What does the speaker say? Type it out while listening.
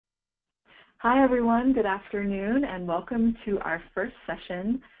Hi everyone, good afternoon and welcome to our first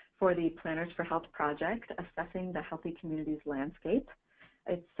session for the Planners for Health project, Assessing the Healthy Communities Landscape.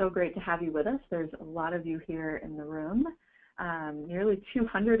 It's so great to have you with us. There's a lot of you here in the room. Nearly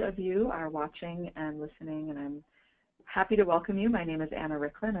 200 of you are watching and listening, and I'm happy to welcome you. My name is Anna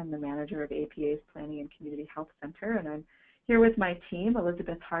Ricklin. I'm the manager of APA's Planning and Community Health Center, and I'm here with my team,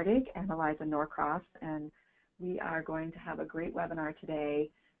 Elizabeth Hardig and Eliza Norcross, and we are going to have a great webinar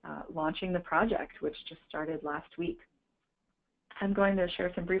today launching the project, which just started last week. I'm going to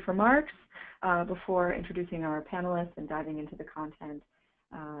share some brief remarks before introducing our panelists and diving into the content,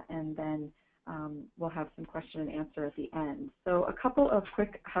 and then we'll have some question and answer at the end. So a couple of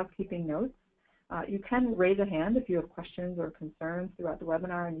quick housekeeping notes. You can raise a hand if you have questions or concerns throughout the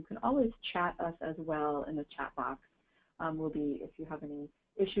webinar, and you can always chat us as well in the chat box. If you have any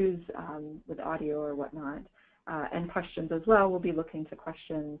issues with audio or whatnot, and questions as well, we'll be looking to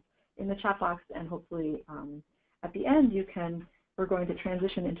questions in the chat box, and hopefully at the end we're going to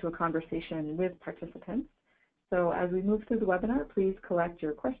transition into a conversation with participants. So as we move through the webinar, please collect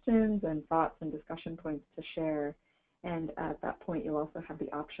your questions and thoughts and discussion points to share. And at that point, you'll also have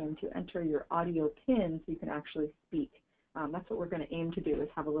the option to enter your audio pin so you can actually speak. That's what we're going to aim to do, is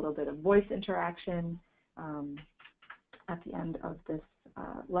have a little bit of voice interaction at the end of this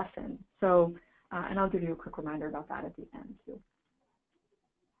lesson. So, and I'll give you a quick reminder about that at the end too.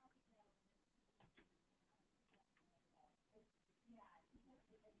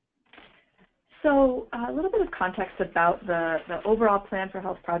 So a little bit of context about the overall Plan for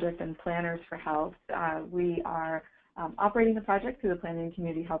Health project and Planners for Health. We are operating the project through the Planning and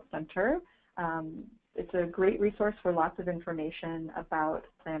Community Health Center. It's a great resource for lots of information about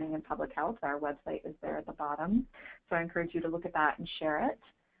planning and public health. Our website is there at the bottom, so I encourage you to look at that and share it.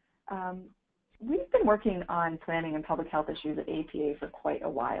 We've been working on planning and public health issues at APA for quite a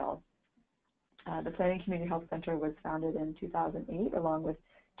while. The Planning and Community Health Center was founded in 2008 along with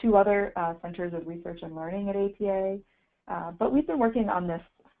two other centers of research and learning at APA, but we've been working on this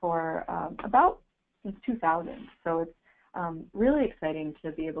for since 2000. So it's really exciting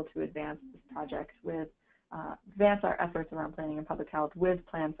to be able to advance this project advance our efforts around planning and public health with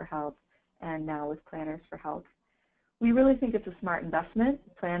Plan for Health and now with Planners for Health. We really think it's a smart investment.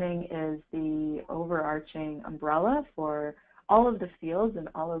 Planning is the overarching umbrella for all of the fields and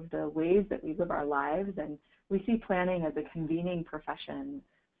all of the ways that we live our lives, and we see planning as a convening profession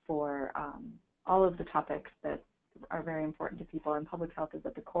for all of the topics that are very important to people, and public health is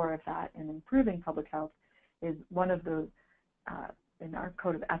at the core of that, and improving public health is one of the, in our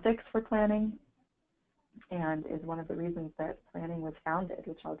code of ethics for planning, and is one of the reasons that planning was founded,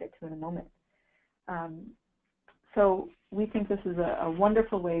 which I'll get to in a moment. So we think this is a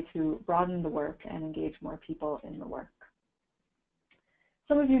wonderful way to broaden the work and engage more people in the work.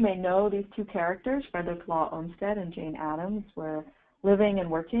 Some of you may know these two characters. Frederick Law Olmsted and Jane Addams were living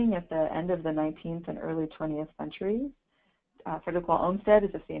and working at the end of the 19th and early 20th centuries. Frederick Law Olmsted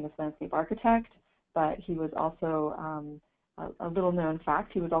is a famous landscape architect, but he was also, a little known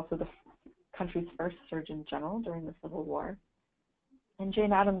fact, he was also the country's first Surgeon General during the Civil War. And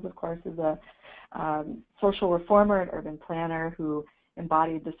Jane Addams, of course, is a social reformer and urban planner who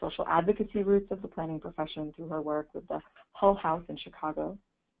embodied the social advocacy roots of the planning profession through her work with the Hull House in Chicago.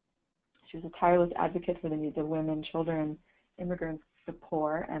 She was a tireless advocate for the needs of women, children, immigrants, the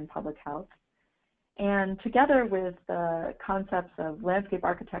poor, and public health. And together with the concepts of landscape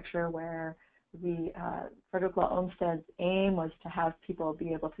architecture, where Frederick Law Olmsted's aim was to have people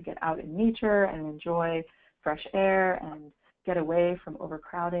be able to get out in nature and enjoy fresh air and get away from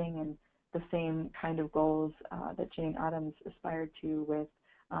overcrowding, and the same kind of goals that Jane Addams aspired to with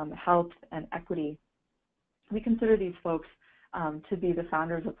health and equity. We consider these folks to be the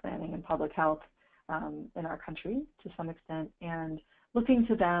founders of planning and public health in our country to some extent, and looking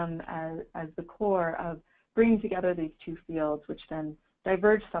to them as the core of bringing together these two fields, which then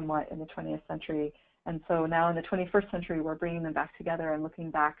diverged somewhat in the 20th century. And so now in the 21st century, we're bringing them back together and looking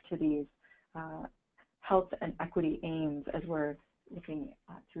back to these health and equity aims as we're looking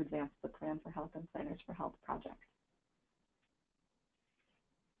to advance the Plan for Health and Planners for Health project.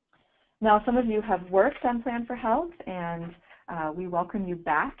 Now, some of you have worked on Plan for Health, and we welcome you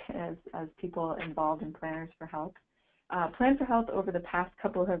back as people involved in Planners for Health. Plan for Health over the past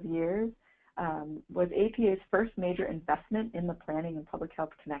couple of years was APA's first major investment in the planning and public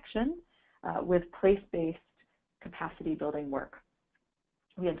health connection with place-based capacity building work.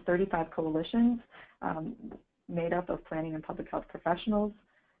 We had 35 coalitions made up of planning and public health professionals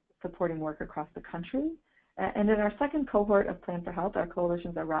supporting work across the country. And in our second cohort of Plan for Health, our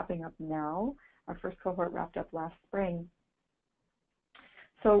coalitions are wrapping up now. Our first cohort wrapped up last spring.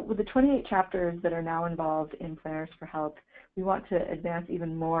 So with the 28 chapters that are now involved in Planners for Health, we want to advance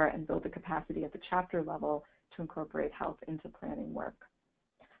even more and build the capacity at the chapter level to incorporate health into planning work.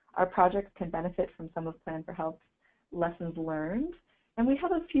 Our projects can benefit from some of Plan for Health's lessons learned, and we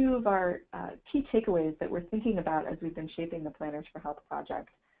have a few of our key takeaways that we're thinking about as we've been shaping the Planners for Health project.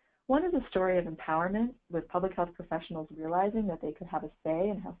 One is a story of empowerment, with public health professionals realizing that they could have a say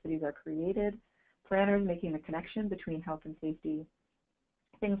in how cities are created, planners making the connection between health and safety,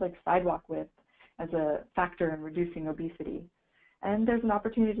 things like sidewalk width as a factor in reducing obesity. And there's an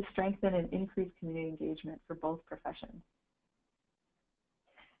opportunity to strengthen and increase community engagement for both professions.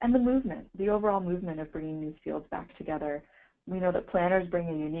 And the movement, the overall movement of bringing these fields back together. We know that planners bring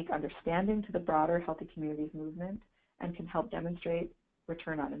a unique understanding to the broader Healthy Communities movement and can help demonstrate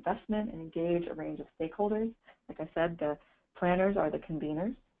return on investment and engage a range of stakeholders. Like I said, the planners are the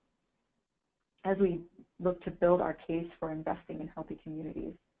conveners. As we look to build our case for investing in healthy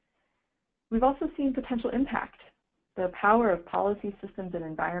communities. We've also seen potential impact. The power of policy systems and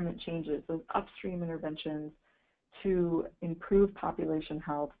environment changes, those upstream interventions to improve population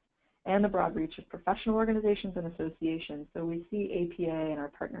health, and the broad reach of professional organizations and associations. So we see APA and our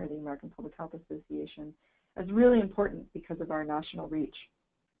partner, the American Public Health Association, as really important because of our national reach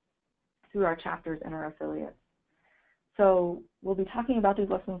through our chapters and our affiliates. So we'll be talking about these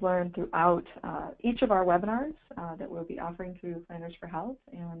lessons learned throughout each of our webinars that we'll be offering through Planners for Health,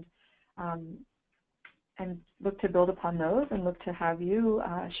 and look to build upon those and look to have you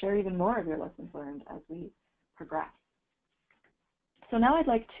share even more of your lessons learned as we progress. So now I'd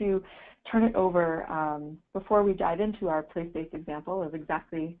like to turn it over, before we dive into our place-based example of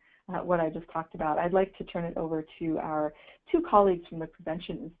exactly what I just talked about, I'd like to turn it over to our two colleagues from the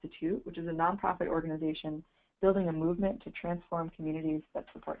Prevention Institute, which is a nonprofit organization building a movement to transform communities that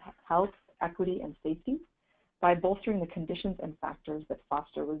support health, equity, and safety by bolstering the conditions and factors that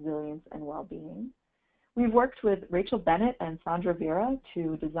foster resilience and well-being. We've worked with Rachel Bennett and Sandra Vera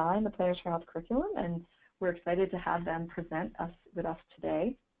to design the Planners4Health Curriculum, and we're excited to have them present with us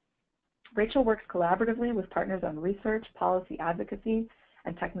today. Rachel works collaboratively with partners on research, policy advocacy,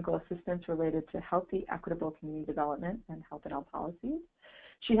 and technical assistance related to healthy, equitable community development and health and health policies.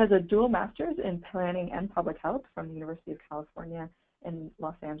 She has a dual master's in planning and public health from the University of California in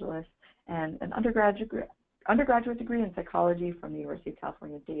Los Angeles and an undergraduate degree in psychology from the University of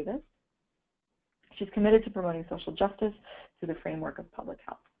California, Davis. She's committed to promoting social justice through the framework of public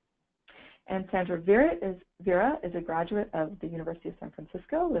health. And Sandra Vera is a graduate of the University of San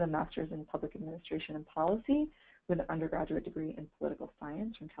Francisco with a master's in public administration and policy with an undergraduate degree in political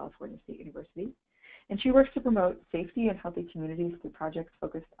science from California State University. And she works to promote safety and healthy communities through projects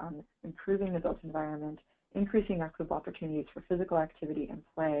focused on improving the built environment, increasing equitable opportunities for physical activity and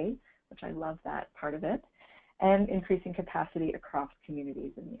play, which I love that part of it, and increasing capacity across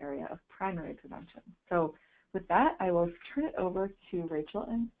communities in the area of primary prevention. So with that, I will turn it over to Rachel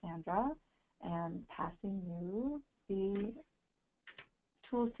and Sandra and passing you the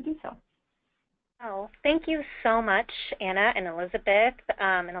tools to do so. Oh, thank you so much, Anna and Elizabeth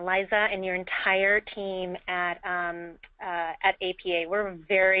and Eliza and your entire team at APA. We're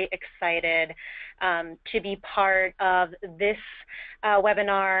very excited to be part of this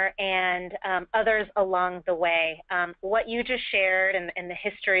webinar and others along the way. What you just shared and the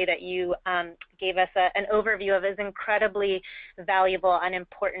history that you gave us an overview of is incredibly valuable and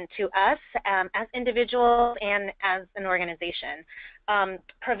important to us as individuals and as an organization.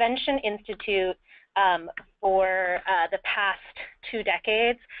 Prevention Institute for the past 2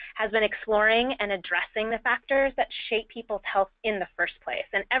 decades has been exploring and addressing the factors that shape people's health in the first place.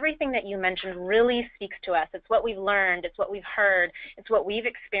 And everything that you mentioned really speaks to us. It's what we've learned, it's what we've heard, it's what we've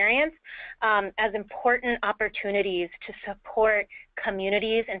experienced as important opportunities to support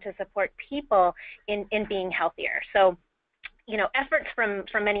communities and to support people in being healthier. So, you know, efforts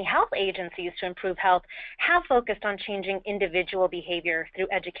from many health agencies to improve health have focused on changing individual behavior through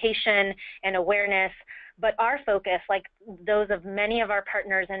education and awareness, but our focus, like those of many of our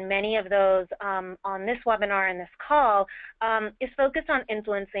partners and many of those on this webinar and this call, is focused on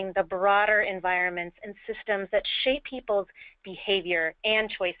influencing the broader environments and systems that shape people's behavior and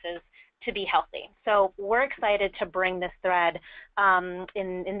choices to be healthy. So we're excited to bring this thread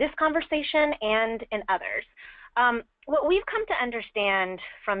in this conversation and in others. What we've come to understand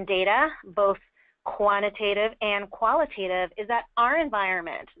from data, both quantitative and qualitative, is that our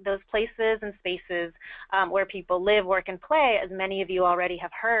environment, those places and spaces where people live, work, and play, as many of you already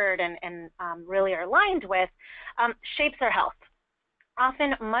have heard and really are aligned with, shapes our health.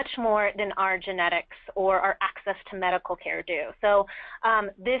 often much more than our genetics or our access to medical care do. So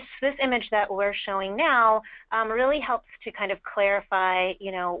this image that we're showing now really helps to kind of clarify,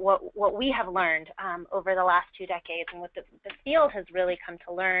 what we have learned over the last 2 decades, and what the field has really come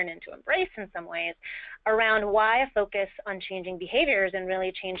to learn and to embrace in some ways, around why a focus on changing behaviors and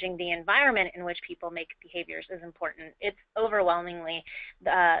really changing the environment in which people make behaviors is important. It's overwhelmingly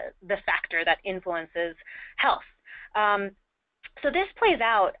the factor that influences health. So this plays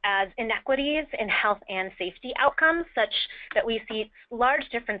out as inequities in health and safety outcomes, such that we see large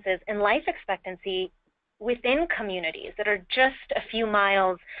differences in life expectancy within communities that are just a few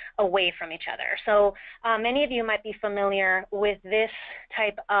miles away from each other. So many of you might be familiar with this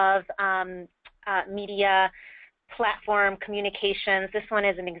type of media platform communications. This one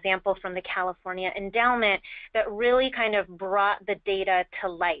is an example from the California Endowment that really kind of brought the data to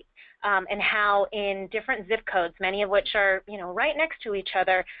light. And how in different zip codes, many of which are right next to each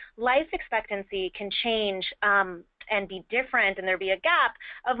other, life expectancy can change and be different, and there be a gap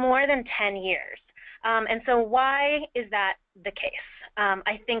of more than 10 years. And so why is that the case?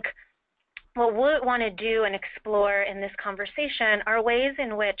 I think what we want to do and explore in this conversation are ways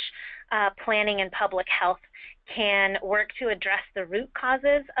in which planning and public health can work to address the root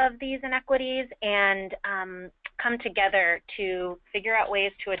causes of these inequities and come together to figure out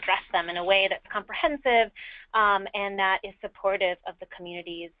ways to address them in a way that's comprehensive and that is supportive of the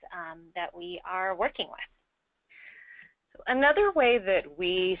communities that we are working with. Another way that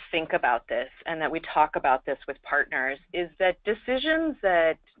we think about this and that we talk about this with partners is that decisions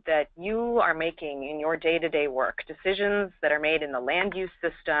that you are making in your day-to-day work, decisions that are made in the land use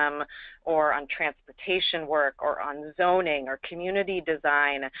system or on transportation work or on zoning or community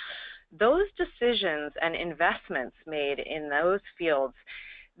design, those decisions and investments made in those fields,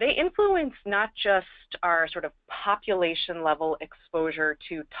 they influence not just our sort of population level exposure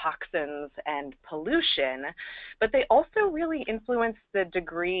to toxins and pollution, but they also really influence the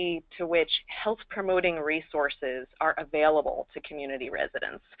degree to which health promoting resources are available to community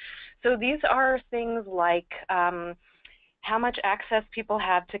residents. So these are things like how much access people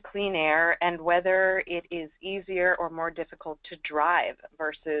have to clean air and whether it is easier or more difficult to drive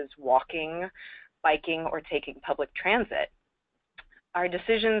versus walking, biking, or taking public transit. Our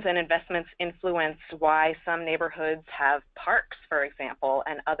decisions and investments influence why some neighborhoods have parks, for example,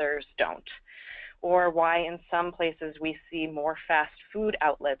 and others don't, or why in some places we see more fast food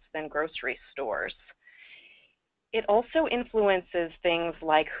outlets than grocery stores. It also influences things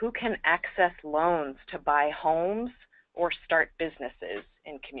like who can access loans to buy homes or start businesses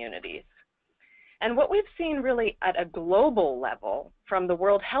in communities. And what we've seen really at a global level, from the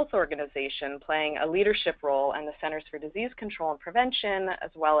World Health Organization playing a leadership role and the Centers for Disease Control and Prevention,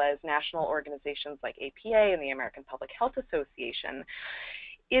 as well as national organizations like APA and the American Public Health Association,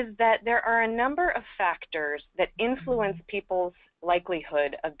 is that there are a number of factors that influence people's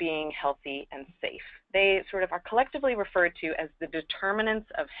likelihood of being healthy and safe. They sort of are collectively referred to as the determinants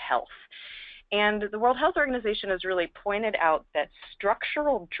of health. And the World Health Organization has really pointed out that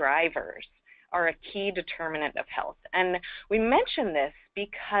structural drivers are a key determinant of health. And we mention this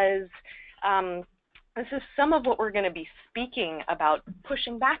because this is some of what we're going to be speaking about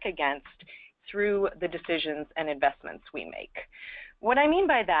pushing back against through the decisions and investments we make. What I mean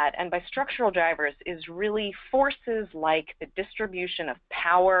by that, and by structural drivers, is really forces like the distribution of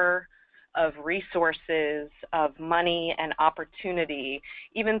power, of resources, of money and opportunity,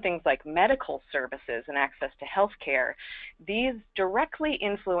 even things like medical services and access to health care. These directly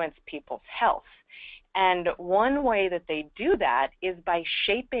influence people's health. And one way that they do that is by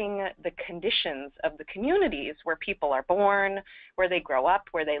shaping the conditions of the communities where people are born, where they grow up,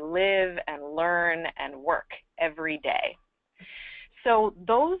 where they live and learn and work every day. So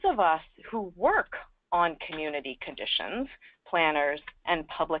those of us who work on community conditions, planners and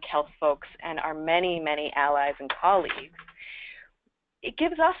public health folks and our many, many allies and colleagues, it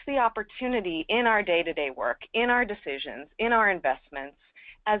gives us the opportunity in our day-to-day work, in our decisions, in our investments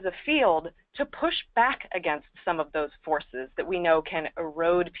as a field to push back against some of those forces that we know can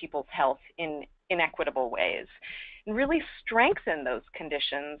erode people's health in inequitable ways, and really strengthen those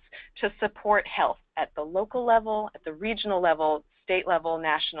conditions to support health at the local level, at the regional level, state level,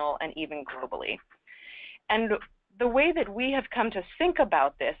 national, and even globally. And the way that we have come to think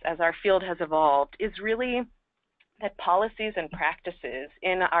about this as our field has evolved is really that policies and practices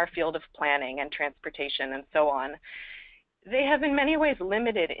in our field of planning and transportation and so on, they have in many ways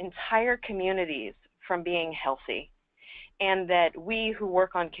limited entire communities from being healthy. And that we who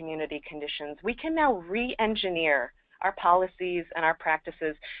work on community conditions, we can now re-engineer our policies and our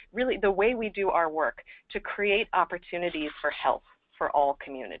practices, really the way we do our work, to create opportunities for health for all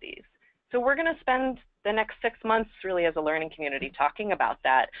communities. So we're going to spend the next 6 months really as a learning community talking about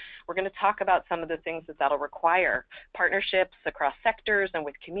that. We're going to talk about some of the things that that'll require, partnerships across sectors and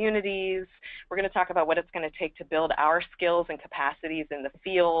with communities. We're going to talk about what it's going to take to build our skills and capacities in the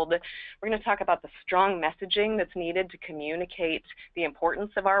field. We're going to talk about the strong messaging that's needed to communicate the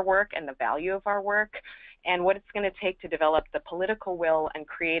importance of our work and the value of our work, and what it's going to take to develop the political will and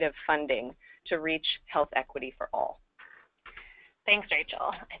creative funding to reach health equity for all. Thanks,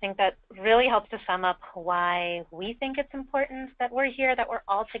 Rachel. I think that really helps to sum up why we think it's important that we're here, that we're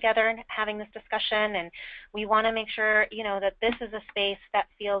all together and having this discussion, and we want to make sure, that this is a space that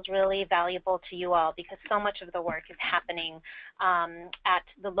feels really valuable to you all, because so much of the work is happening at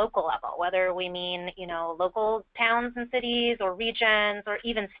the local level, whether we mean, local towns and cities or regions or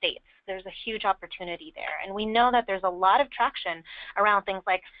even states. There's a huge opportunity there, and we know that there's a lot of traction around things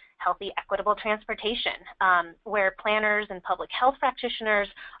like healthy, equitable transportation, where planners and public health practitioners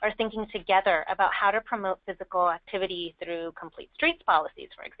are thinking together about how to promote physical activity through complete streets policies,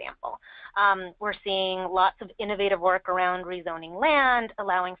 for example. We're seeing lots of innovative work around rezoning land,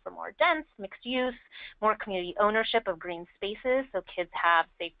 allowing for more dense, mixed use, more community ownership of green spaces so kids have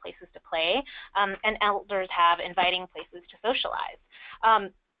safe places to play, and elders have inviting places to socialize.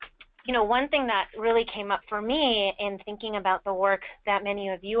 One thing that really came up for me in thinking about the work that many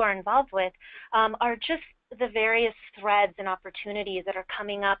of you are involved with are just the various threads and opportunities that are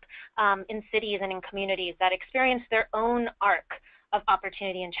coming up in cities and in communities that experience their own arc of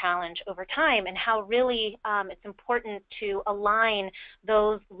opportunity and challenge over time, and how really it's important to align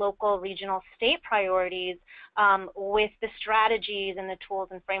those local, regional, state priorities with the strategies and the tools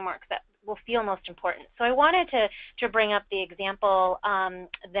and frameworks that will feel most important. So I wanted to bring up the example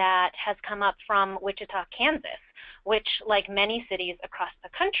that has come up from Wichita, Kansas, which, like many cities across the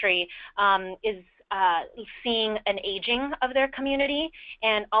country, is seeing an aging of their community,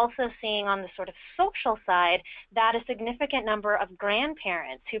 and also seeing on the sort of social side that a significant number of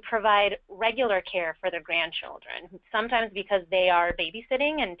grandparents who provide regular care for their grandchildren, sometimes because they are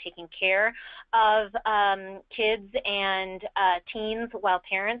babysitting and taking care of kids and teens while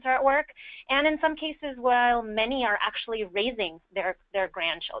parents are at work, and in some cases while many are actually raising their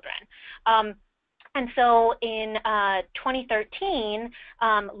grandchildren. And so in 2013,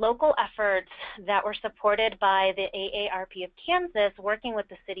 local efforts that were supported by the AARP of Kansas, working with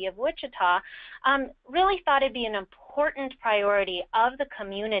the city of Wichita, really thought it'd be an important priority of the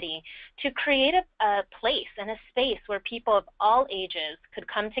community to create a place and a space where people of all ages could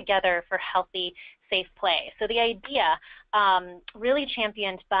come together for healthy, safe play. So the idea, really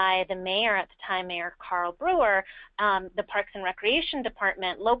championed by the mayor at the time, Mayor Carl Brewer, the Parks and Recreation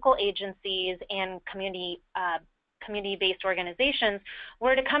Department, local agencies, and community-based organizations,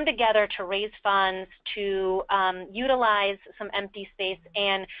 were to come together to raise funds to utilize some empty space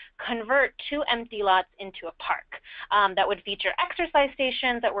and convert 2 empty lots into a park that would feature exercise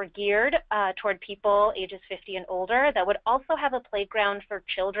stations that were geared toward people ages 50 and older, that would also have a playground for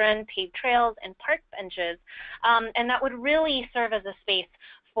children, paved trails, and park benches, and that would really serve as a space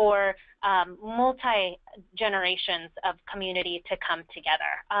for multi-generations of community to come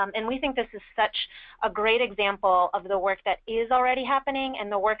together. And we think this is such a great example of the work that is already happening and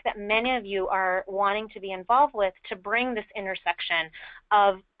the work that many of you are wanting to be involved with to bring this intersection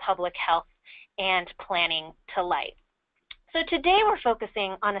of public health and planning to light. So today we're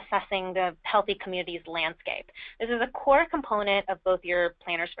focusing on assessing the healthy communities landscape. This is a core component of both your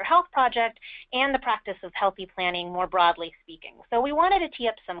Planners for Health project and the practice of healthy planning more broadly speaking. So we wanted to tee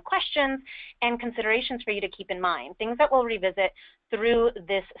up some questions and considerations for you to keep in mind, things that we'll revisit through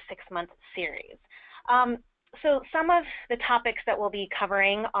this 6-month series. So some of the topics that we'll be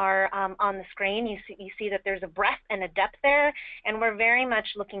covering are on the screen. You see that there's a breadth and a depth there, and we're very much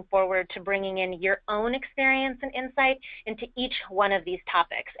looking forward to bringing in your own experience and insight into each one of these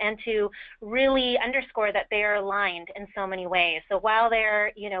topics, and to really underscore that they are aligned in so many ways. So while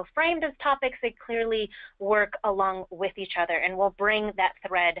they're framed as topics, they clearly work along with each other, and we'll bring that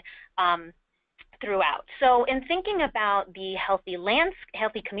thread throughout. So in thinking about the healthy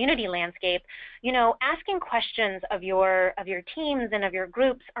community landscape, asking questions of your teams and of your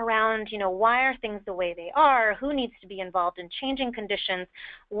groups around, why are things the way they are, who needs to be involved in changing conditions,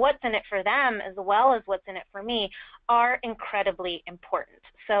 what's in it for them as well as what's in it for me, are incredibly important.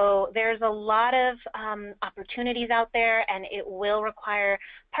 So there's a lot of opportunities out there, and it will require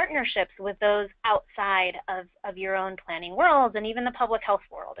partnerships with those outside of your own planning world and even the public health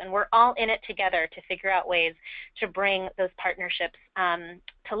world. And we're all in it together to figure out ways to bring those partnerships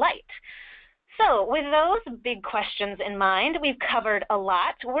to light. So with those big questions in mind, we've covered a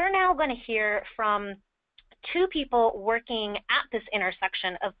lot. We're now going to hear from two people working at this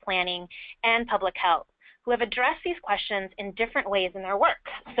intersection of planning and public health who have addressed these questions in different ways in their work.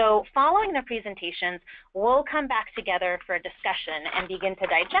 So following their presentations, we'll come back together for a discussion and begin to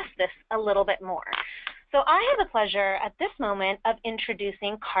digest this a little bit more. So I have the pleasure at this moment of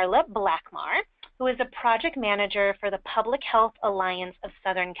introducing Carla Blackmar, who is a project manager for the Public Health Alliance of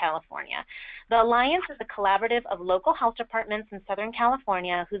Southern California. The Alliance is a collaborative of local health departments in Southern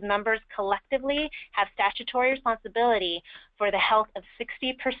California whose members collectively have statutory responsibility for the health of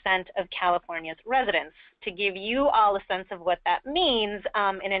 60% of California's residents. To give you all a sense of what that means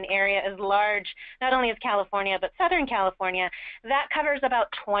in an area as large, not only as California, but Southern California, that covers about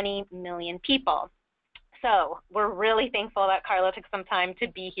 20 million people. So we're really thankful that Carla took some time to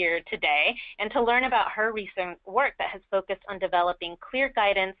be here today and to learn about her recent work that has focused on developing clear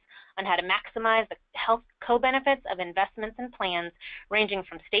guidance on how to maximize the health co-benefits of investments and plans ranging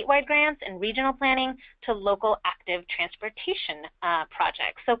from statewide grants and regional planning to local active transportation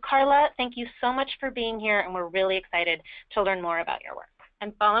projects. So Carla, thank you so much for being here, and we're really excited to learn more about your work.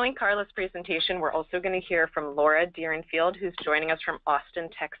 And following Carla's presentation, we're also going to hear from Laura Deerenfield, who's joining us from Austin,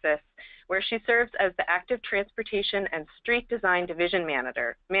 Texas, where she serves as the Active Transportation and Street Design Division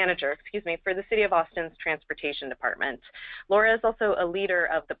Manager for the City of Austin's Transportation Department. Laura is also a leader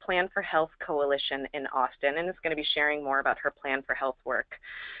of the Plan4Health Coalition in Austin and is going to be sharing more about her Plan4Health work.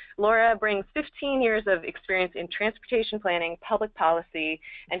 Laura brings 15 years of experience in transportation planning, public policy,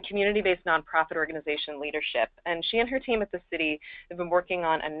 and community-based nonprofit organization leadership. And she and her team at the city have been working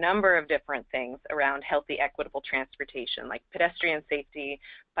on a number of different things around healthy, equitable transportation, like pedestrian safety,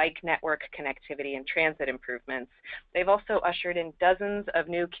 bike network connectivity, and transit improvements. They've also ushered in dozens of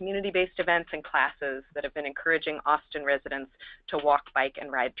new community-based events and classes that have been encouraging Austin residents to walk, bike,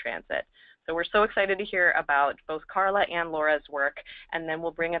 and ride transit. So we're so excited to hear about both Carla and Laura's work, and then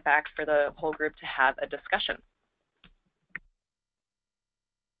we'll bring it back for the whole group to have a discussion.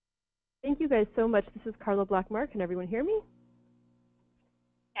 Thank you guys so much. This is Carla Blackmar. Can everyone hear me?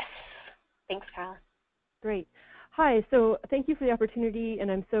 Yes. Thanks, Carla. Great. Hi, so thank you for the opportunity,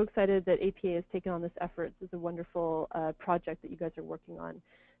 and I'm so excited that APA has taken on this effort. This is a wonderful project that you guys are working on.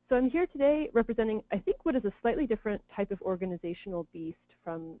 So I'm here today representing, I think, what is a slightly different type of organizational beast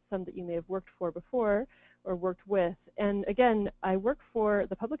from some that you may have worked for before or worked with. And again, I work for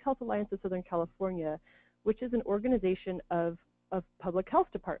the Public Health Alliance of Southern California, which is an organization of public health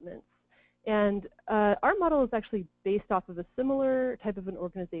departments. And our model is actually based off of a similar type of an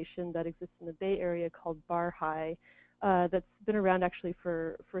organization that exists in the Bay Area called Bar-High, that's been around actually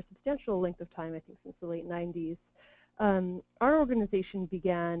for a substantial length of time, I think since the late 90s. Our organization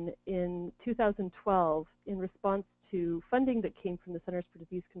began in 2012 in response to funding that came from the Centers for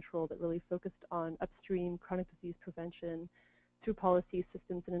Disease Control that really focused on upstream chronic disease prevention through policy,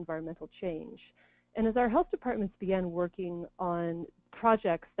 systems, and environmental change. And as our health departments began working on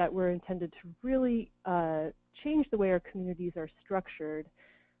projects that were intended to really change the way our communities are structured,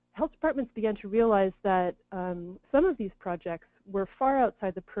 health departments began to realize that some of these projects were far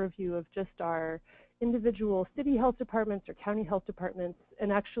outside the purview of just our individual city health departments or county health departments,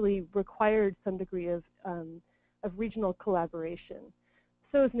 and actually required some degree of regional collaboration.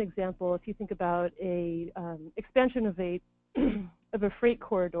 So as an example, if you think about a expansion of a of a freight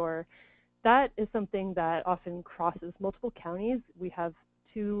corridor, that is something that often crosses multiple counties. We have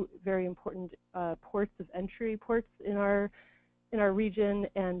two very important ports of entry ports in our region,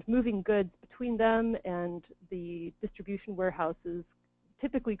 and moving goods between them and the distribution warehouses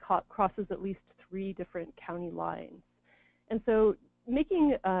typically crosses at least 3 different county lines. And so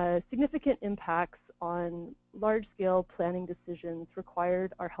making significant impacts on large-scale planning decisions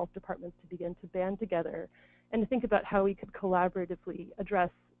required our health departments to begin to band together and to think about how we could collaboratively address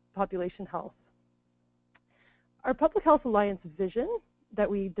population health. Our Public Health Alliance vision that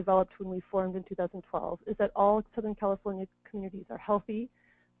we developed when we formed in 2012 is that all Southern California communities are healthy,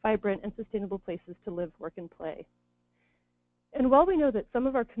 vibrant, and sustainable places to live, work, and play. And while we know that some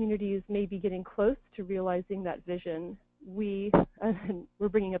of our communities may be getting close to realizing that vision, we're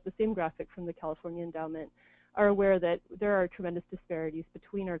bringing up the same graphic from the California Endowment, are aware that there are tremendous disparities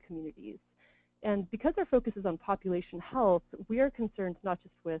between our communities. And because our focus is on population health, we are concerned not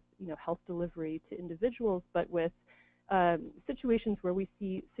just with health delivery to individuals, but with situations where we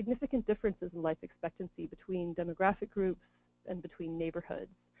see significant differences in life expectancy between demographic groups and between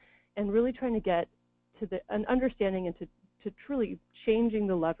neighborhoods, and really trying to get to an understanding and to truly changing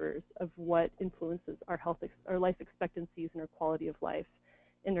the levers of what influences our life expectancies and our quality of life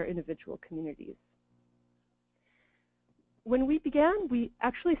in our individual communities. When we began, we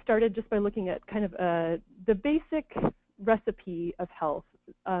actually started just by looking at kind of the basic recipe of health,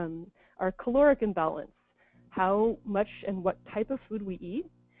 our caloric imbalance. how much and what type of food we eat,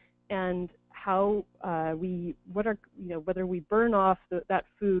 and how whether we burn off that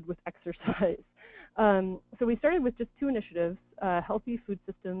food with exercise. So we started with just two initiatives, healthy food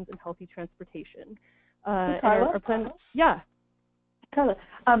systems and healthy transportation. Carla? Our plan, yeah. Carla,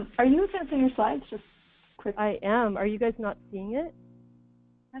 are you advancing your slides? Just quick. I am. Are you guys not seeing it?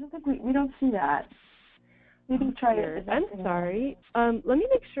 I don't think we don't see that. Maybe try it. I'm sorry. Let me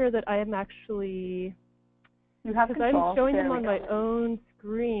make sure that I am actually. You have control. I'm showing them on my own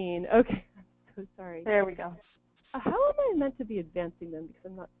screen. Okay. I'm so sorry. There we go. How am I meant to be advancing them? Because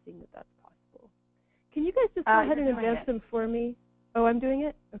I'm not seeing that that's possible. Can you guys just go ahead and advance them for me? Oh, I'm doing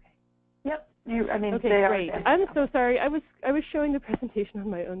it? Okay. Yep. Okay, great. I'm so sorry. I was showing the presentation on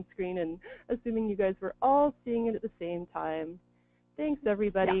my own screen and assuming you guys were all seeing it at the same time. Thanks,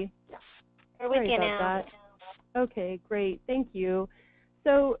 everybody. Yeah. Sorry about that. Okay, great. Thank you.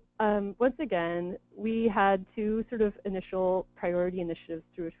 So once again, we had two sort of initial priority initiatives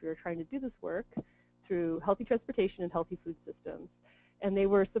through which we were trying to do this work, through healthy transportation and healthy food systems. And they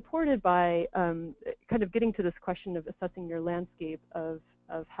were supported by kind of getting to this question of assessing your landscape of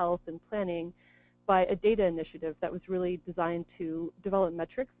health and planning by a data initiative that was really designed to develop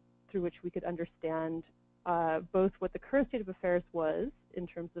metrics through which we could understand both what the current state of affairs was in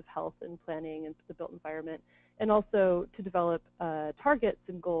terms of health and planning and the built environment, and also to develop targets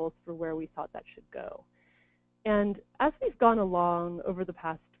and goals for where we thought that should go. And as we've gone along over the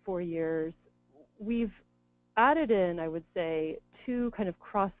past 4 years, we've added in, I would say, two kind of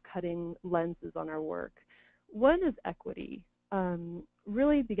cross-cutting lenses on our work. One is equity,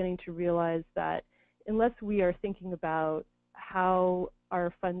 really beginning to realize that unless we are thinking about how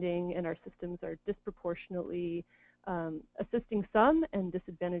our funding and our systems are disproportionately assisting some and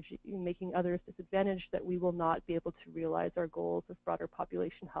making others disadvantaged, that we will not be able to realize our goals of broader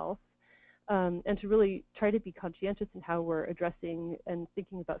population health, and to really try to be conscientious in how we're addressing and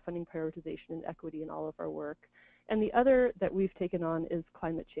thinking about funding prioritization and equity in all of our work. And the other that we've taken on is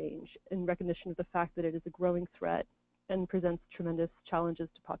climate change, in recognition of the fact that it is a growing threat and presents tremendous challenges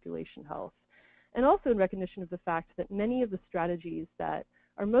to population health. And also in recognition of the fact that many of the strategies that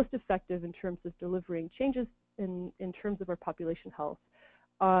are most effective in terms of delivering changes in terms of our population health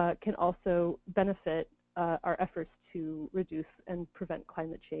can also benefit our efforts to reduce and prevent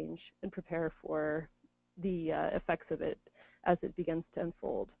climate change and prepare for the effects of it as it begins to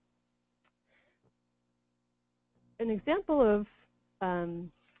unfold. An example of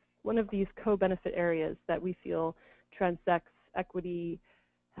one of these co-benefit areas that we feel transects equity,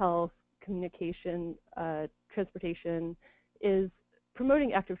 health, communication, transportation is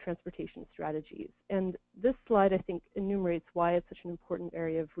promoting active transportation strategies. And this slide, I think, enumerates why it's such an important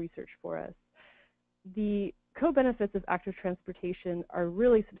area of research for us. The co-benefits of active transportation are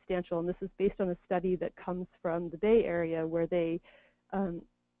really substantial, and this is based on a study that comes from the Bay Area, where they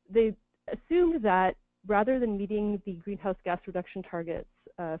assumed that rather than meeting the greenhouse gas reduction targets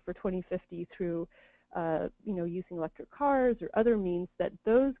for 2050 through using electric cars or other means, that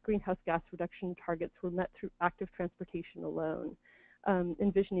those greenhouse gas reduction targets were met through active transportation alone,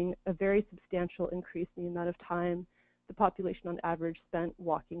 envisioning a very substantial increase in the amount of time the population on average spent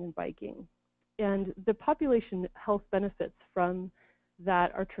walking and biking. And the population health benefits from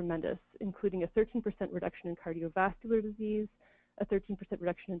that are tremendous, including a 13% reduction in cardiovascular disease, a 13%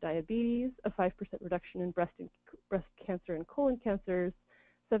 reduction in diabetes, a 5% reduction in breast cancer and colon cancers,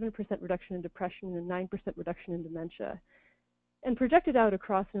 7% reduction in depression, and a 9% reduction in dementia. And projected out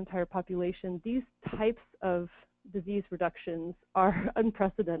across an entire population, these types of disease reductions are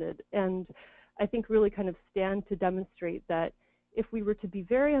unprecedented, and I think really kind of stand to demonstrate that if we were to be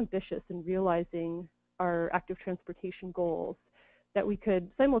very ambitious in realizing our active transportation goals, that we could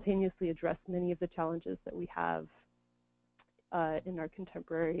simultaneously address many of the challenges that we have in our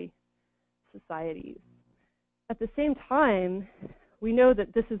contemporary societies. At the same time, we know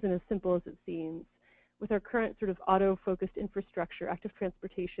that this isn't as simple as it seems. With our current sort of auto-focused infrastructure, active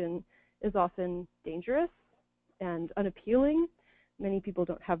transportation is often dangerous and unappealing. Many people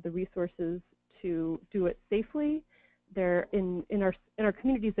don't have the resources to do it safely. They're in our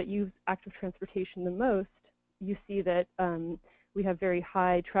communities that use active transportation the most, you see that we have very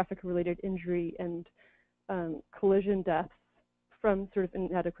high traffic-related injury and collision deaths from sort of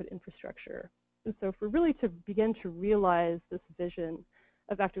inadequate infrastructure. And so if we're really to begin to realize this vision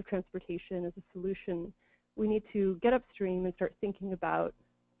of active transportation as a solution, we need to get upstream and start thinking about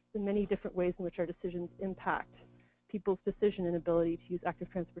the many different ways in which our decisions impact people's decision and ability to use active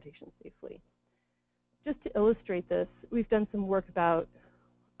transportation safely. Just to illustrate this, we've done some work about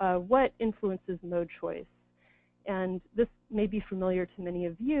what influences mode choice. And this may be familiar to many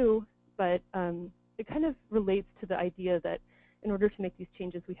of you, but it kind of relates to the idea that in order to make these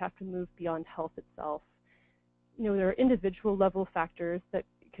changes, we have to move beyond health itself. You know, there are individual level factors that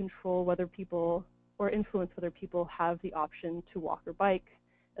control whether people or influence whether people have the option to walk or bike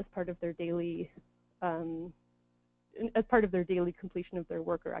as part of their daily completion of their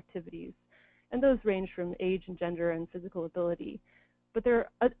work or activities. And those range from age and gender and physical ability. But there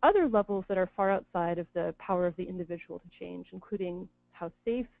are other levels that are far outside of the power of the individual to change, including how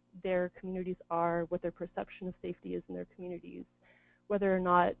safe their communities are, what their perception of safety is in their communities, whether or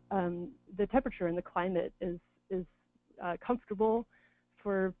not the temperature and the climate is comfortable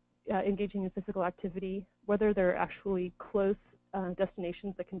for engaging in physical activity, whether there are actually close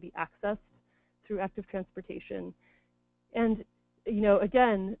destinations that can be accessed through active transportation. And, you know,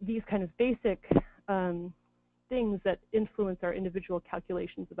 again, these kind of basic things that influence our individual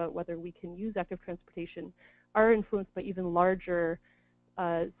calculations about whether we can use active transportation are influenced by even larger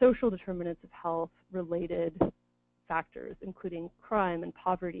social determinants of health related factors, including crime and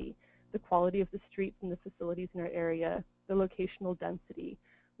poverty, the quality of the streets and the facilities in our area, the locational density,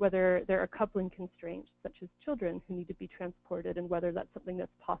 whether there are coupling constraints such as children who need to be transported, and whether that's something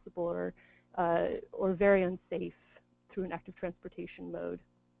that's possible or very unsafe through an active transportation mode.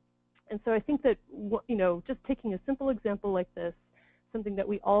 And so I think that, you know, just taking a simple example like this, something that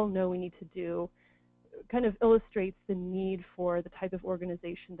we all know we need to do, kind of illustrates the need for the type of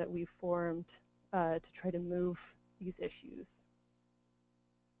organization that we've formed to try to move these issues.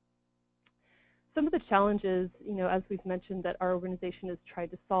 Some of the challenges, you know, as we've mentioned, that our organization has tried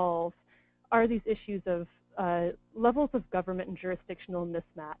to solve are these issues of levels of government and jurisdictional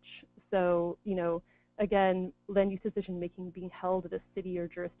mismatch. So, you know, again, land use decision making being held at a city or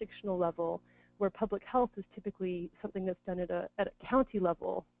jurisdictional level, where public health is typically something that's done at a county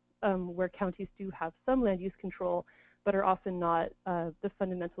level, where counties do have some land use control, but are often not the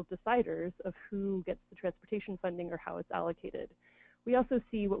fundamental deciders of who gets the transportation funding or how it's allocated. We also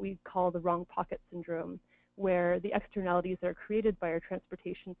see what we call the wrong pocket syndrome, where the externalities that are created by our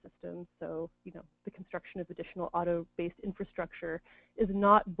transportation system, so, you know, the construction of additional auto-based infrastructure, is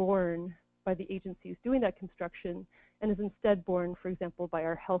not borne by the agencies doing that construction, and is instead borne, for example, by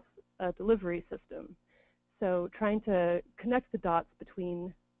our health delivery system. So trying to connect the dots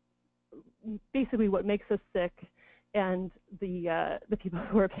between basically what makes us sick and the people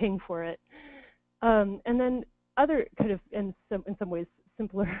who are paying for it. And then other kind of, in some ways,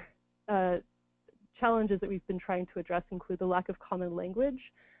 simpler challenges that we've been trying to address include the lack of common language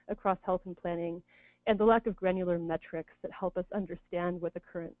across health and planning, and the lack of granular metrics that help us understand what the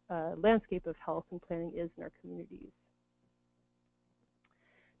current landscape of health and planning is in our communities.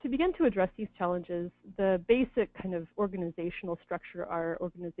 To begin to address these challenges, the basic kind of organizational structure our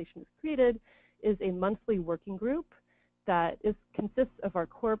organization has created is a monthly working group that consists of our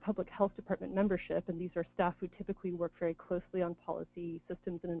core public health department membership, and these are staff who typically work very closely on policy,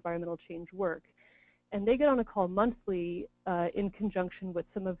 systems, and environmental change work. And they get on a call monthly in conjunction with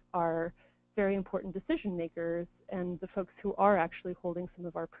some of our very important decision makers and the folks who are actually holding some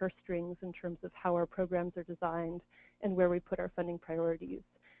of our purse strings in terms of how our programs are designed and where we put our funding priorities.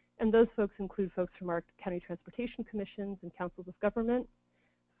 And those folks include folks from our county transportation commissions and councils of government,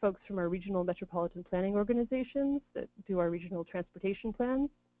 folks from our regional metropolitan planning organizations that do our regional transportation plans,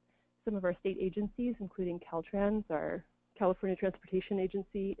 some of our state agencies, including Caltrans, our California Transportation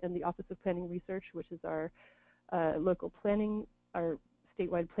Agency, and the Office of Planning Research, which is our local planning, our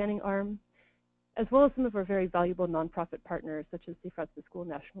statewide planning arm, as well as some of our very valuable nonprofit partners, such as the Francis School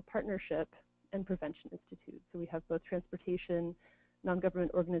National Partnership and Prevention Institute. So we have both transportation,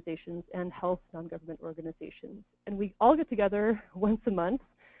 non-government organizations, and health non-government organizations. And we all get together once a month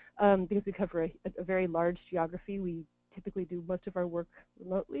because we cover a very large geography. We typically do most of our work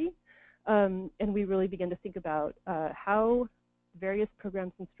remotely. And we really begin to think about how various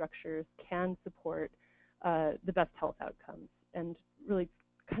programs and structures can support the best health outcomes, and really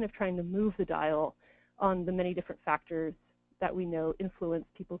kind of trying to move the dial on the many different factors that we know influence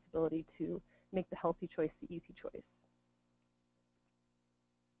people's ability to make the healthy choice the easy choice.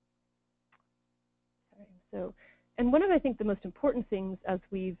 So, and one of, I think, the most important things as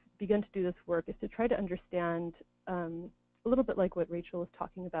we've begun to do this work is to try to understand a little bit like what Rachel was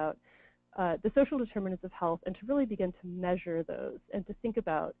talking about, the social determinants of health, and to really begin to measure those and to think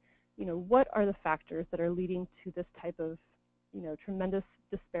about, you know, what are the factors that are leading to this type of, you know, tremendous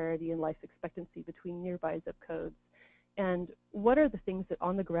disparity in life expectancy between nearby zip codes, and what are the things that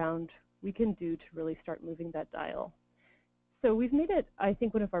on the ground we can do to really start moving that dial. So we've made it, I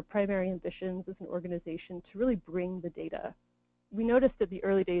think, one of our primary ambitions as an organization to really bring the data. We noticed at the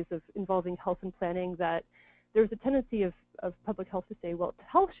early days of involving health and planning that there was a tendency of public health to say, well,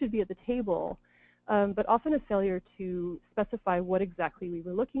 health should be at the table, but often a failure to specify what exactly we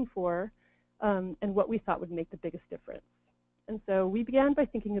were looking for and what we thought would make the biggest difference. And so we began by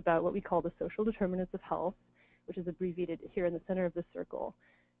thinking about what we call the social determinants of health, which is abbreviated here in the center of the circle.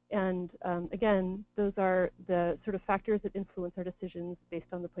 And again, those are the sort of factors that influence our decisions based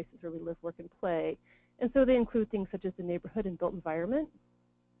on the places where we live, work, and play. And so they include things such as the neighborhood and built environment,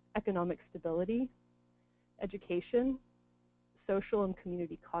 economic stability, education, social and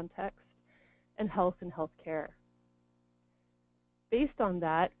community context, and health and healthcare. Based on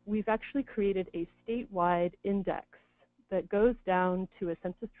that, we've actually created a statewide index that goes down to a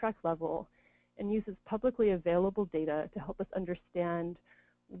census tract level and uses publicly available data to help us understand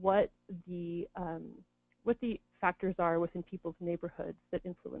what the factors are within people's neighborhoods that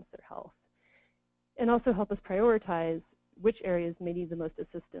influence their health, and also help us prioritize which areas may need the most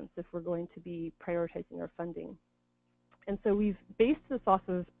assistance if we're going to be prioritizing our funding. And so we've based this off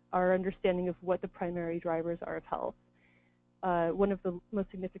of our understanding of what the primary drivers are of health. One of the most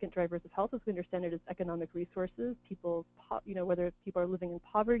significant drivers of health, as we understand it, is economic resources. People's, whether people are living in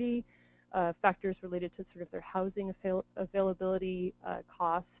poverty, factors related to sort of their housing availability,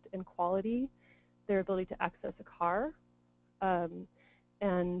 cost, and quality, their ability to access a car,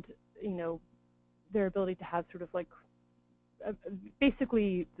 and their ability to have sort of like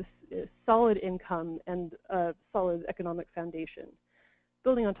basically this solid income and a solid economic foundation.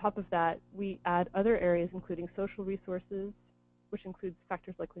 Building on top of that, we add other areas including social resources, which includes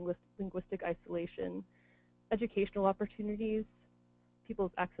factors like linguistic isolation, educational opportunities,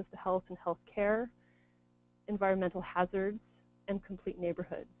 people's access to health and health care, environmental hazards, and complete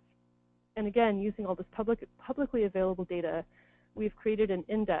neighborhoods. And again, using all this publicly available data, we've created an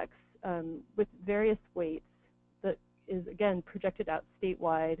index with various weights that is, again, projected out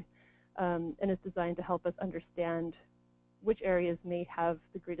statewide and is designed to help us understand which areas may have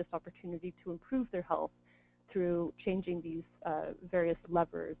the greatest opportunity to improve their health through changing these various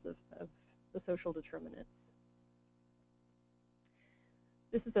levers of the social determinants.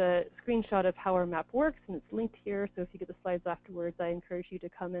 This is a screenshot of how our map works, and it's linked here, so if you get the slides afterwards, I encourage you to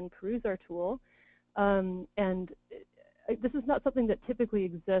come and peruse our tool. This is not something that typically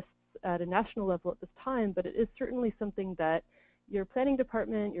exists at a national level at this time, but it is certainly something that your planning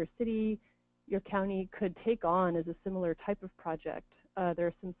department, your city, your county could take on as a similar type of project. There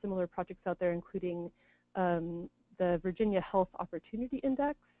are some similar projects out there, including the Virginia Health Opportunity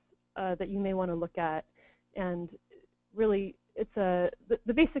Index that you may want to look at. And really, it's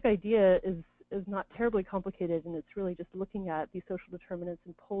the basic idea is not terribly complicated, and it's really just looking at these social determinants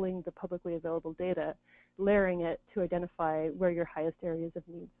and pulling the publicly available data, layering it to identify where your highest areas of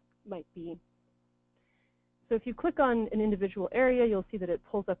needs might be. So if you click on an individual area, you'll see that it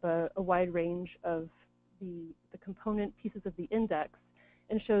pulls up a wide range of the component pieces of the index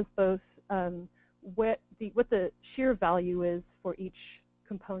and shows both what the sheer value is for each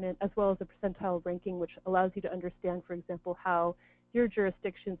component, as well as a percentile ranking, which allows you to understand, for example, how your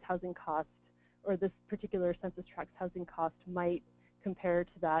jurisdiction's housing cost or this particular census tract's housing cost might compare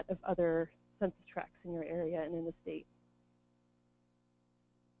to that of other census tracts in your area and in the state.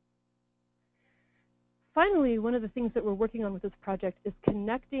 Finally, one of the things that we're working on with this project is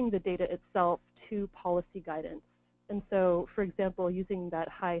connecting the data itself to policy guidance. And so, for example, using that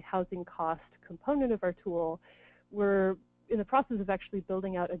high housing cost component of our tool, we're in the process of actually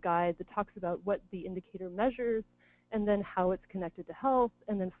building out a guide that talks about what the indicator measures and then how it's connected to health.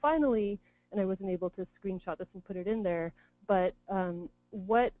 And then finally, and I wasn't able to screenshot this and put it in there, but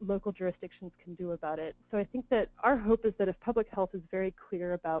what local jurisdictions can do about it. So I think that our hope is that if public health is very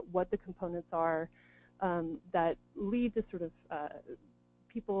clear about what the components are that lead to sort of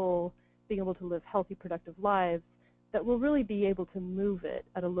people being able to live healthy, productive lives, that we'll really be able to move it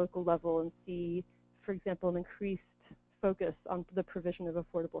at a local level and see, for example, an increased focus on the provision of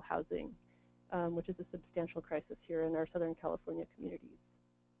affordable housing, which is a substantial crisis here in our Southern California communities.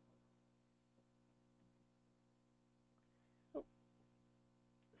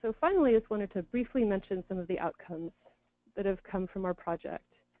 So finally, I just wanted to briefly mention some of the outcomes that have come from our project.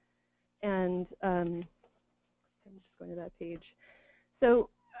 And I'm just going to that page. So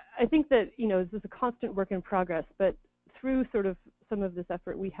I think that, this is a constant work in progress, but through sort of some of this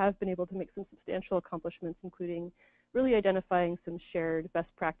effort, we have been able to make some substantial accomplishments, including really identifying some shared best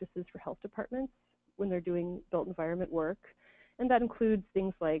practices for health departments when they're doing built environment work. And that includes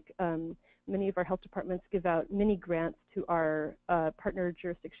things like many of our health departments give out mini grants to our partner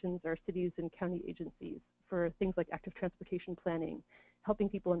jurisdictions, our cities and county agencies for things like active transportation planning, helping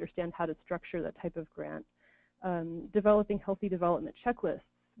people understand how to structure that type of grant. Developing healthy development checklists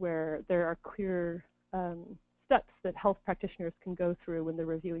where there are clear steps that health practitioners can go through when they're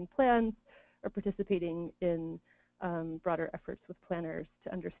reviewing plans are participating in broader efforts with planners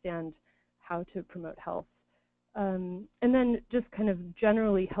to understand how to promote health. And then just kind of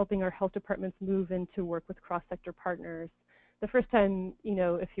generally helping our health departments move into work with cross-sector partners. The first time,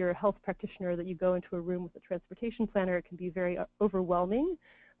 if you're a health practitioner that you go into a room with a transportation planner, it can be very overwhelming.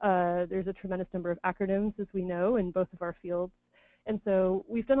 There's a tremendous number of acronyms, as we know, in both of our fields. And so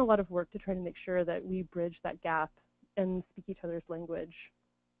we've done a lot of work to try to make sure that we bridge that gap and speak each other's language.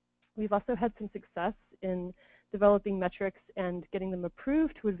 We've also had some success in developing metrics and getting them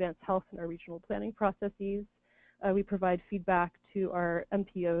approved to advance health in our regional planning processes. We provide feedback to our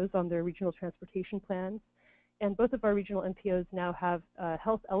MPOs on their regional transportation plans. And both of our regional MPOs now have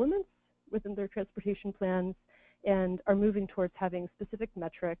health elements within their transportation plans and are moving towards having specific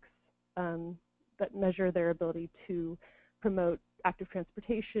metrics that measure their ability to promote active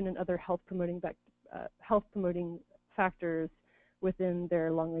transportation and other health promoting factors within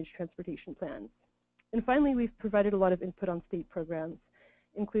their long-range transportation plans. And finally, we've provided a lot of input on state programs,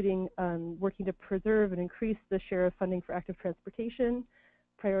 including working to preserve and increase the share of funding for active transportation,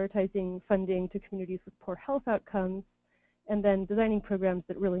 prioritizing funding to communities with poor health outcomes, and then designing programs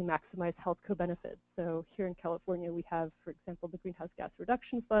that really maximize health co-benefits. So here in California, we have, for example, the Greenhouse Gas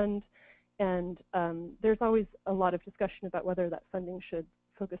Reduction Fund, and there's always a lot of discussion about whether that funding should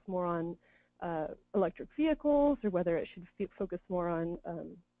focus more on electric vehicles or whether it should focus more on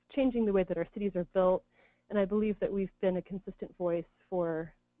changing the way that our cities are built. And I believe that we've been a consistent voice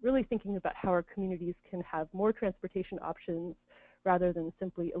for really thinking about how our communities can have more transportation options rather than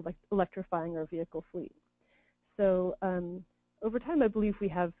simply electrifying our vehicle fleet. So over time, I believe we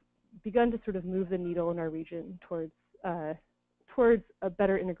have begun to sort of move the needle in our region towards a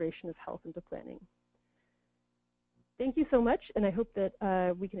better integration of health into planning. Thank you so much, and I hope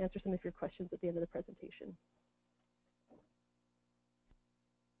that we can answer some of your questions at the end of the presentation.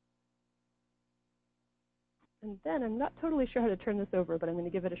 And then I'm not totally sure how to turn this over, but I'm going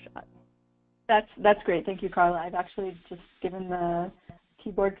to give it a shot. That's great. Thank you, Carla. I've actually just given the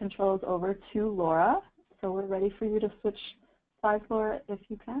keyboard controls over to Laura, so we're ready for you to switch slides, Laura, if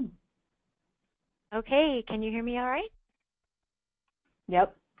you can. Okay, can you hear me all right?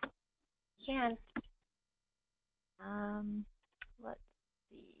 Yep. Can. Let's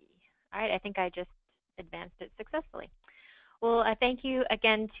see. All right, I think I just advanced it successfully. Well, thank you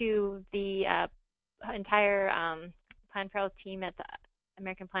again to the entire Planners4Health team at the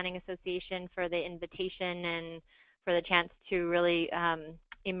American Planning Association for the invitation and for the chance to really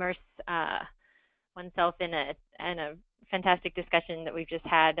immerse oneself in a fantastic discussion that we've just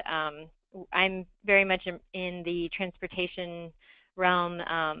had. I'm very much in the transportation realm,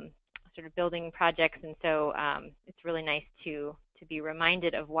 sort of building projects, and so it's really nice to be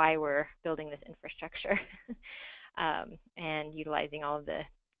reminded of why we're building this infrastructure and utilizing all of the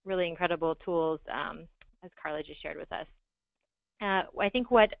really incredible tools as Carla just shared with us. I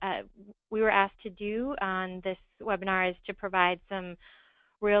think what we were asked to do on this webinar is to provide some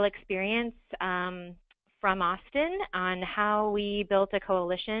real experience from Austin on how we built a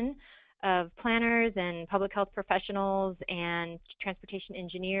coalition of planners and public health professionals and transportation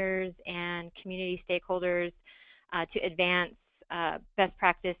engineers and community stakeholders to advance best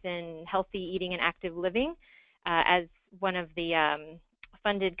practice in healthy eating and active living as one of the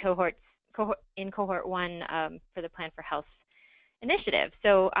funded cohorts in cohort 1 for the Planners4Health initiative.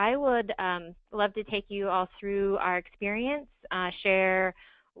 So I would love to take you all through our experience, share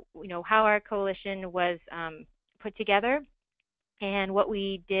how our coalition was put together and what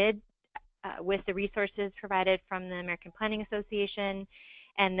we did with the resources provided from the American Planning Association,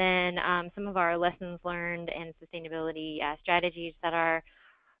 and then some of our lessons learned and sustainability strategies that are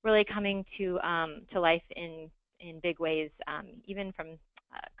really coming to life in big ways, even from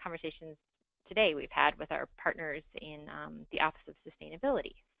conversations today we've had with our partners in the Office of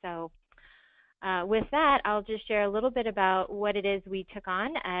Sustainability. So with that, I'll just share a little bit about what it is we took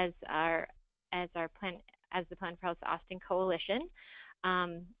on as the Planners4Health Austin Coalition.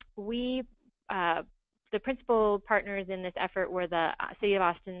 The principal partners in this effort were the City of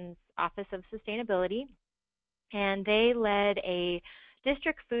Austin's Office of Sustainability, and they led a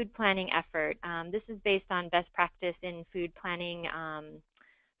district food planning effort. This is based on best practice in food planning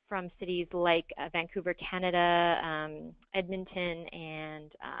from cities like Vancouver, Canada, Edmonton,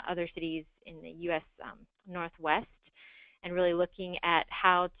 and other cities in the U.S. Northwest, and really looking at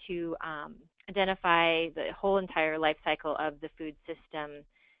how to identify the whole entire life cycle of the food system,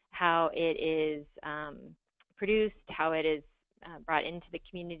 how it is produced, how it is brought into the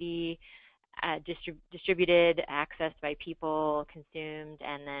community, distributed, accessed by people, consumed,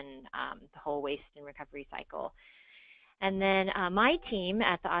 and then the whole waste and recovery cycle. And then my team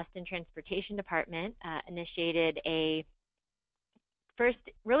at the Austin Transportation Department initiated a first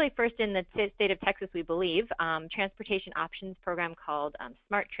in the state of Texas, we believe, transportation options program called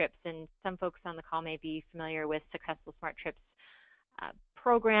Smart Trips. And some folks on the call may be familiar with successful Smart Trips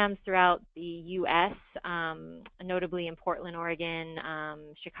programs throughout the U.S., notably in Portland, Oregon,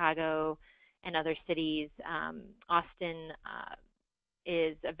 Chicago, and other cities. Austin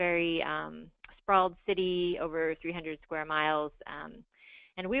is a very sprawled city, over 300 square miles,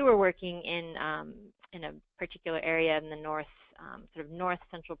 and we were working in a particular area in the north, sort of north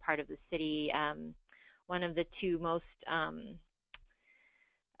central part of the city, one of the two most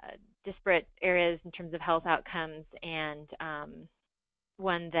disparate areas in terms of health outcomes, and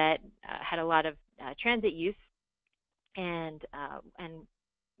one that had a lot of transit use and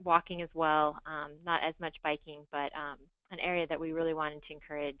walking as well, not as much biking, but an area that we really wanted to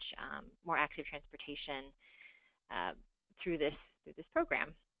encourage more active transportation through this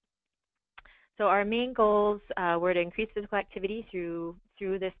program. So our main goals were to increase physical activity through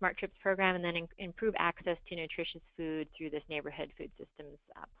the Smart Trips program, and then improve access to nutritious food through this neighborhood food systems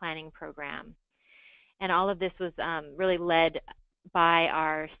planning program. And all of this was really led by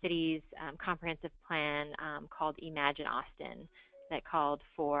our city's comprehensive plan called Imagine Austin, that called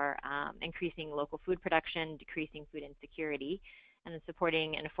for increasing local food production, decreasing food insecurity, and then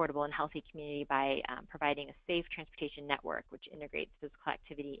supporting an affordable and healthy community by providing a safe transportation network which integrates physical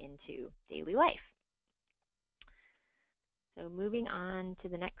activity into daily life. So moving on to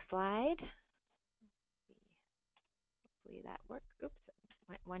the next slide. Hopefully that works. Oops,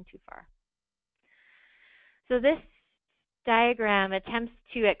 went one too far. So this diagram attempts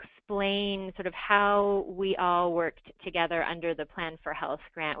to explain sort of how we all worked together under the Plan4Health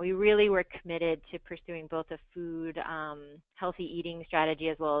grant. We really were committed to pursuing both a food, healthy eating strategy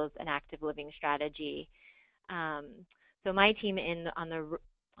as well as an active living strategy. So my team on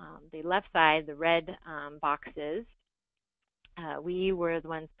the left side, the red boxes, we were the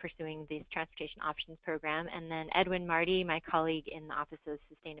ones pursuing this transportation options program, and then Edwin Marty, my colleague in the Office of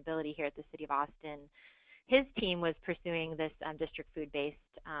Sustainability here at the City of Austin, his team was pursuing this district food-based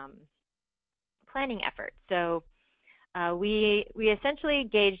planning effort. So we essentially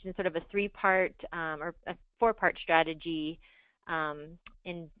engaged in sort of a three-part or a four-part strategy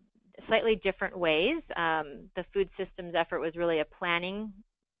in slightly different ways. The food systems effort was really a planning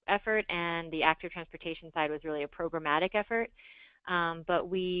effort, and the active transportation side was really a programmatic effort. But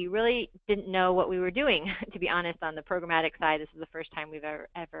we really didn't know what we were doing, to be honest, on the programmatic side. This is the first time we've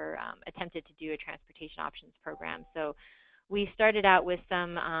ever attempted to do a transportation options program. So we started out with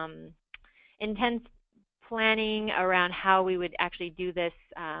some intense planning around how we would actually do this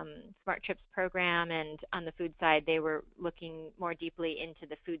Smart Trips program, and on the food side, they were looking more deeply into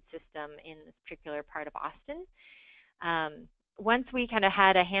the food system in this particular part of Austin. Once we kind of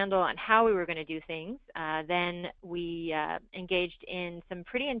had a handle on how we were going to do things, then we engaged in some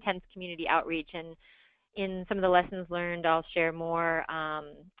pretty intense community outreach, and in some of the lessons learned, I'll share more.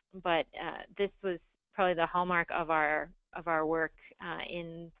 But this was probably the hallmark of our work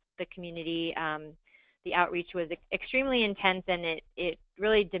in the community. The outreach was extremely intense, and it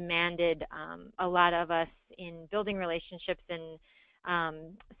really demanded a lot of us in building relationships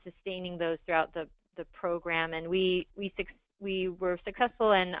and sustaining those throughout the program. And we were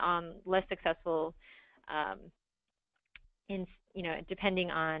successful and less successful in, depending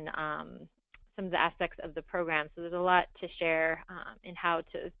on some of the aspects of the program. So there's a lot to share in how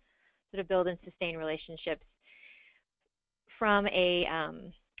to sort of build and sustain relationships from a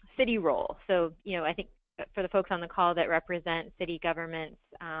city role. So, I think for the folks on the call that represent city governments,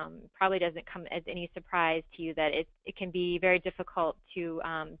 probably doesn't come as any surprise to you that it can be very difficult to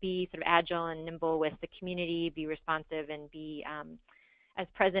be sort of agile and nimble with the community, be responsive, and be as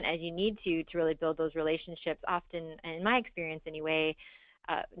present as you need to really build those relationships. Often, in my experience anyway,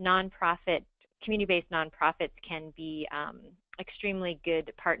 community-based nonprofits can be extremely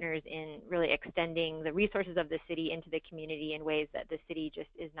good partners in really extending the resources of the city into the community in ways that the city just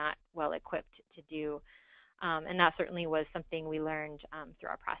is not well equipped to do. And that certainly was something we learned through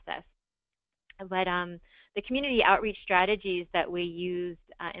our process. But the community outreach strategies that we used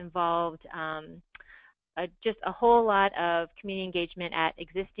involved just a whole lot of community engagement at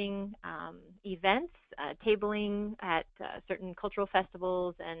existing events, tabling at certain cultural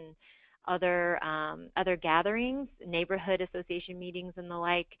festivals and other gatherings, neighborhood association meetings and the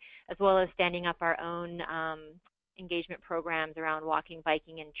like, as well as standing up our own engagement programs around walking,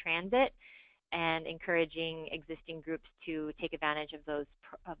 biking, and transit, and encouraging existing groups to take advantage of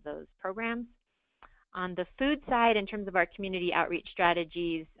those programs. On the food side, in terms of our community outreach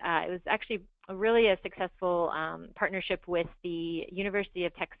strategies, it was actually really a successful partnership with the University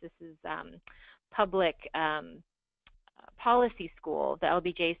of Texas's public policy school, the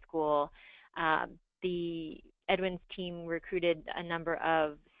LBJ school. The Edwin's team recruited a number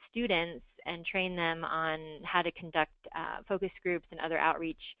of students and trained them on how to conduct focus groups and other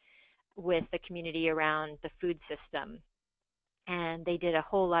outreach with the community around the food system. And they did a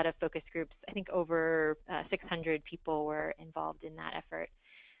whole lot of focus groups. I think over 600 people were involved in that effort.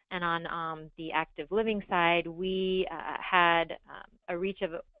 And on the active living side, we had a reach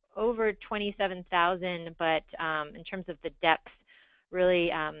of over 27,000, but in terms of the depth,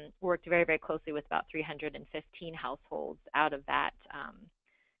 really worked very, very closely with about 315 households out of that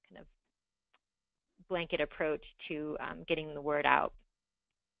kind of blanket approach to getting the word out.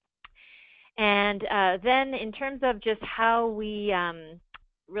 And then in terms of just how we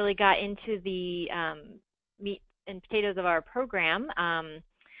really got into the meat and potatoes of our program,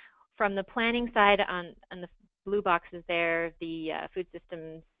 from the planning side on the blue boxes there, the food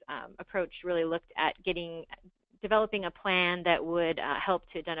systems approach really looked at developing a plan that would help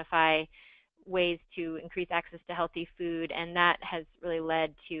to identify ways to increase access to healthy food, and that has really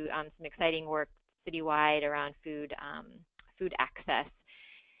led to some exciting work citywide around food access.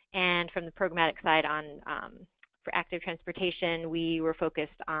 And from the programmatic side for active transportation, we were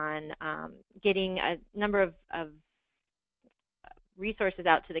focused on getting a number of resources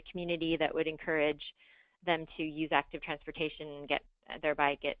out to the community that would encourage them to use active transportation and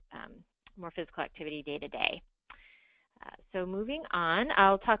thereby get more physical activity day to day. So moving on,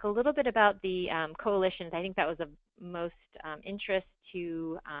 I'll talk a little bit about the coalitions. I think that was of most interest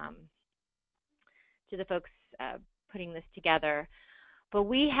to the folks putting this together. But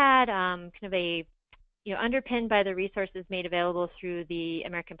we had kind of a, underpinned by the resources made available through the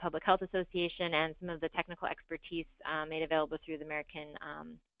American Public Health Association and some of the technical expertise made available through the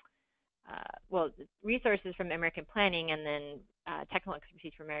resources from American Planning and then technical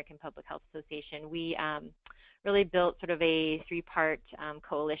expertise from American Public Health Association. We really built sort of a three-part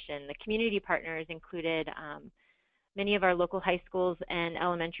coalition. The community partners included many of our local high schools and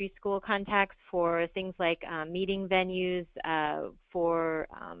elementary school contacts for things like meeting venues, for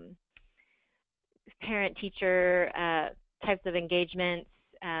parent-teacher types of engagements,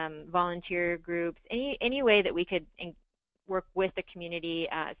 volunteer groups, any way that we could work with the community,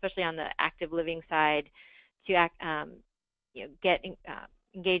 especially on the active living side, to get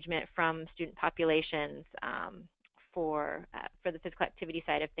engagement from student populations for the physical activity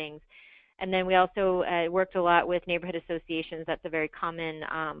side of things. And then we also worked a lot with neighborhood associations. That's a very common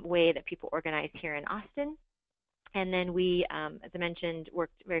way that people organize here in Austin. And then we, as I mentioned,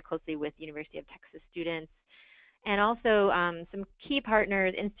 worked very closely with University of Texas students. And also some key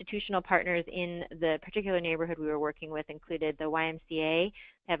partners, institutional partners in the particular neighborhood we were working with included the YMCA. They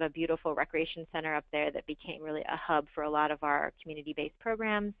have a beautiful recreation center up there that became really a hub for a lot of our community-based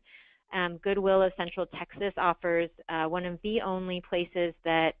programs. Goodwill of Central Texas offers one of the only places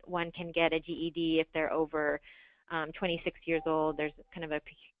that one can get a GED if they're over 26 years old. There's kind of a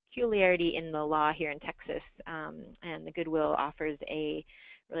peculiarity in the law here in Texas, and the Goodwill offers a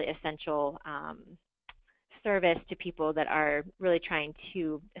really essential service to people that are really trying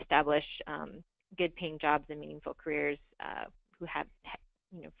to establish good paying jobs and meaningful careers who have,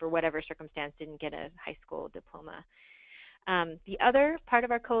 for whatever circumstance, didn't get a high school diploma. The other part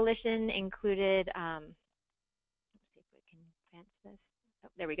of our coalition included, let's see if we can advance this. Oh,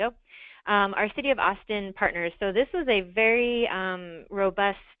 there we go. Our City of Austin partners. So this was a very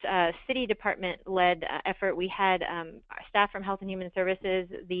robust city department-led effort. We had staff from Health and Human Services.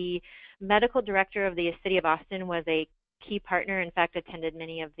 The medical director of the City of Austin was a key partner. In fact, attended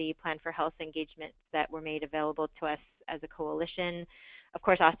many of the Plan4Health engagements that were made available to us as a coalition. Of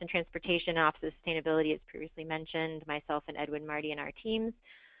course, Austin Transportation, Office of Sustainability, as previously mentioned, myself and Edwin Marty and our teams.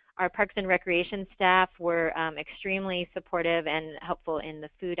 Our Parks and Recreation staff were extremely supportive and helpful in the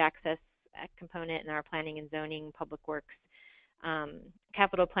food access component, and our planning and zoning, public works,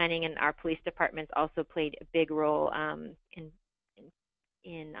 capital planning, and our police departments also played a big role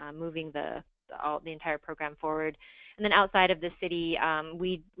in moving the entire program forward. And then outside of the city,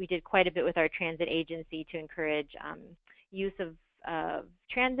 we did quite a bit with our transit agency to encourage use of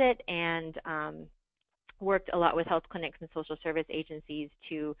transit, and worked a lot with health clinics and social service agencies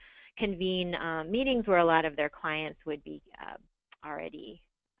to convene meetings where a lot of their clients would be already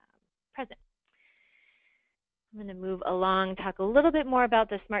present. I'm going to move along, talk a little bit more about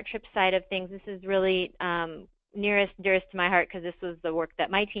the Smart Trip side of things. This is really nearest and dearest to my heart because this was the work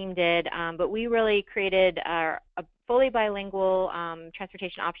that my team did, but we really created a fully bilingual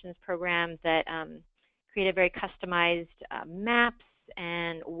transportation options program that created very customized maps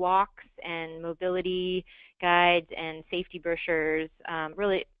and walks and mobility guides and safety brochures,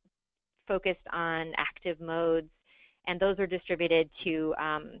 really focused on active modes, and those were distributed to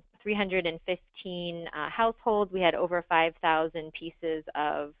 315 households. We had over 5,000 pieces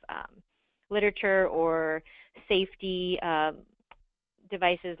of literature or safety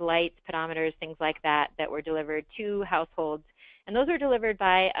devices, lights, pedometers, things like that, that were delivered to households. And those were delivered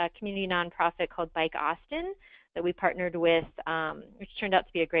by a community nonprofit called Bike Austin that we partnered with, which turned out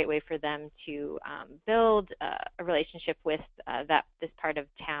to be a great way for them to build a relationship with this part of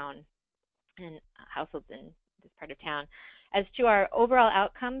town and households in this part of town. As to our overall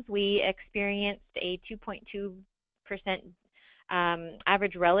outcomes, we experienced a 2.2%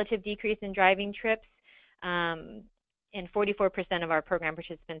 average relative decrease in driving trips, and 44% of our program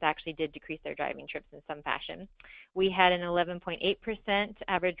participants actually did decrease their driving trips in some fashion. We had an 11.8%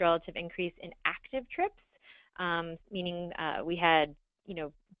 average relative increase in active trips, meaning we had,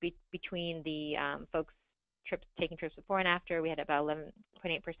 between the folks taking trips before and after, we had about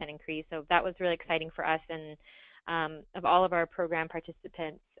 11.8% increase. So that was really exciting for us. And of all of our program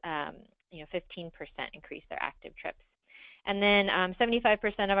participants, 15% increased their active trips. And then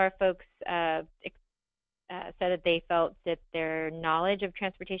 75% of our folks said that they felt that their knowledge of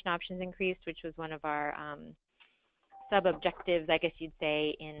transportation options increased, which was one of our sub-objectives, I guess you'd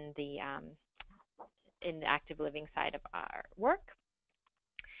say, in the active living side of our work.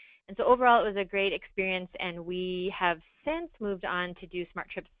 And so overall, it was a great experience, and we have since moved on to do smart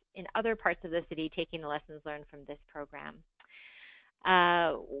trips in other parts of the city, taking the lessons learned from this program.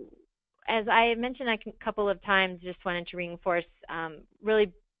 As I mentioned a couple of times, just wanted to reinforce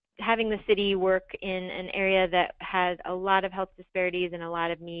really having the city work in an area that had a lot of health disparities and a lot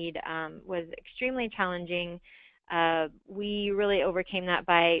of need was extremely challenging. We really overcame that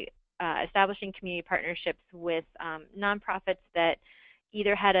by establishing community partnerships with nonprofits that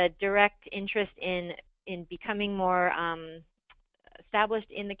either had a direct interest in becoming more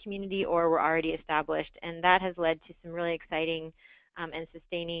established in the community or were already established, and that has led to some really exciting and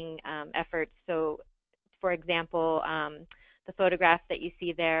sustaining efforts. So, for example, the photograph that you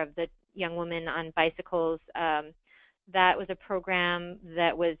see there of the young woman on bicycles, that was a program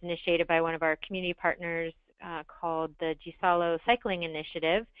that was initiated by one of our community partners called the Gisalo Cycling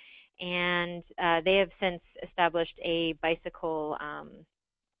Initiative, and they have since established a bicycle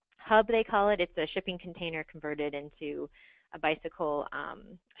hub, they call it. It's a shipping container converted into a bicycle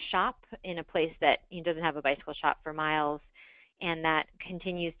shop in a place that doesn't have a bicycle shop for miles, and that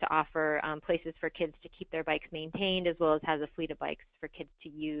continues to offer places for kids to keep their bikes maintained, as well as has a fleet of bikes for kids to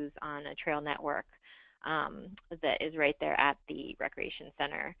use on a trail network that is right there at the recreation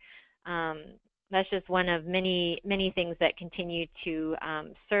center. That's just one of many, many things that continue to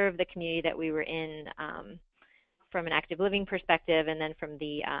serve the community that we were in from an active living perspective. And then from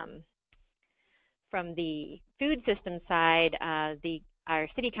the food system side, our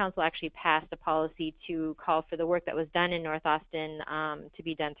city council actually passed a policy to call for the work that was done in North Austin to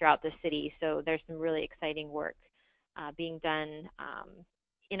be done throughout the city. So there's some really exciting work being done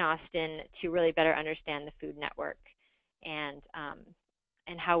in Austin to really better understand the food network and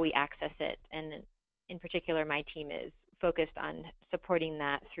how we access it. And in particular, my team is focused on supporting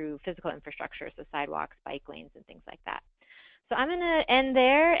that through physical infrastructure, so sidewalks, bike lanes, and things like that. So I'm going to end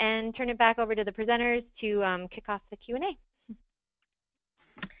there and turn it back over to the presenters to kick off the Q&A.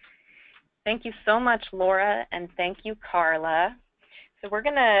 Thank you so much, Laura, and thank you, Carla. So we're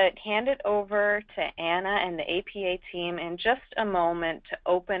going to hand it over to Anna and the APA team in just a moment to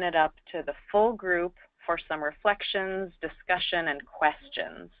open it up to the full group for some reflections, discussion, and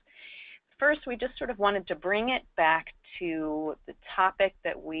questions. First, we just sort of wanted to bring it back to the topic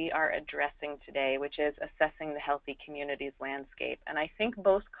that we are addressing today, which is assessing the healthy communities landscape. And I think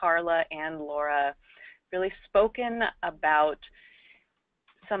both Carla and Laura really spoken about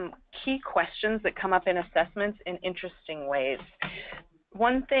some key questions that come up in assessments in interesting ways.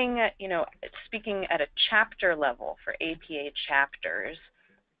 One thing, speaking at a chapter level for APA chapters,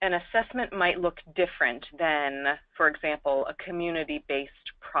 an assessment might look different than, for example, a community-based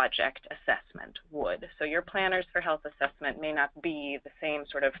project assessment would. So your Planners for Health assessment may not be the same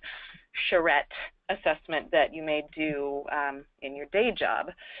sort of charrette assessment that you may do in your day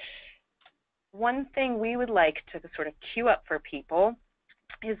job. One thing we would like to sort of cue up for people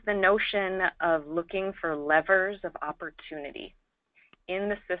is the notion of looking for levers of opportunity in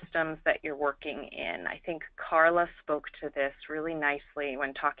the systems that you're working in. I think Carla spoke to this really nicely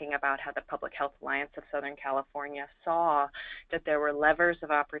when talking about how the Public Health Alliance of Southern California saw that there were levers of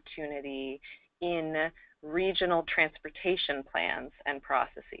opportunity in regional transportation plans and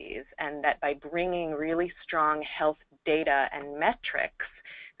processes, and that by bringing really strong health data and metrics,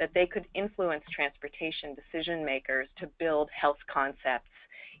 that they could influence transportation decision makers to build health concepts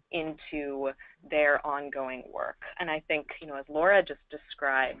into their ongoing work. And I think, as Laura just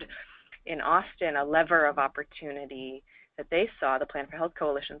described, in Austin, a lever of opportunity that they saw, the Plan4Health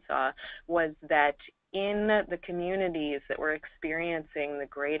Coalition saw, was that in the communities that were experiencing the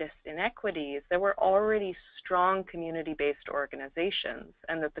greatest inequities, there were already strong community-based organizations,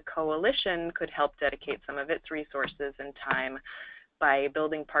 and that the coalition could help dedicate some of its resources and time by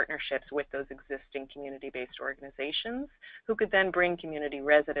building partnerships with those existing community-based organizations who could then bring community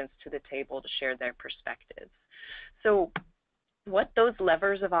residents to the table to share their perspectives. So what those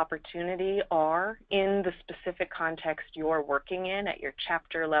levers of opportunity are in the specific context you're working in at your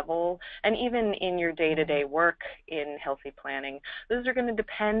chapter level, and even in your day-to-day work in healthy planning, those are going to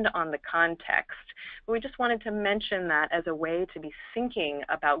depend on the context. But we just wanted to mention that as a way to be thinking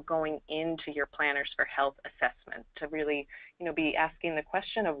about going into your Planners4Health assessment, to really be asking the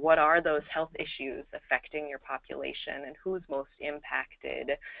question of what are those health issues affecting your population and who's most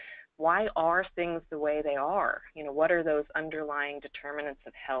impacted. Why are things the way they are? What are those underlying determinants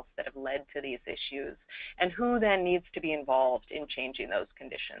of health that have led to these issues? And who then needs to be involved in changing those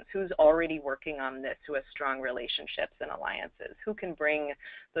conditions? Who's already working on this, who has strong relationships and alliances? Who can bring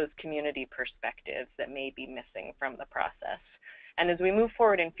those community perspectives that may be missing from the process? And as we move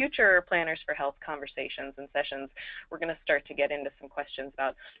forward in future Planners4Health conversations and sessions, we're going to start to get into some questions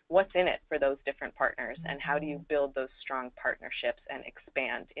about what's in it for those different partners and how do you build those strong partnerships and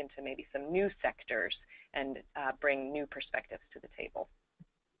expand into maybe some new sectors and bring new perspectives to the table.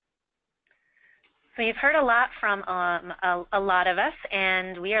 So you've heard a lot from a lot of us,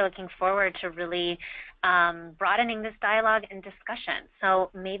 and we are looking forward to really broadening this dialogue and discussion. So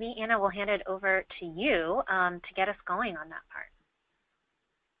maybe, Anna, we'll hand it over to you to get us going on that part.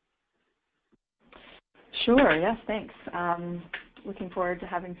 Sure, yes, thanks. Looking forward to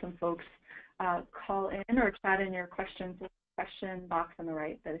having some folks call in or chat in your questions in the question box on the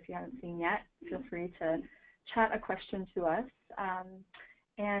right that if you haven't seen yet, feel free to chat a question to us.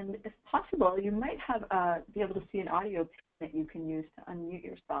 And if possible, you might have be able to see an audio pin that you can use to unmute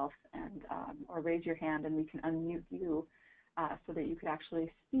yourself and or raise your hand and we can unmute you so that you could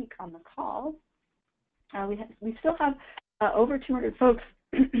actually speak on the call. We still have over 200 folks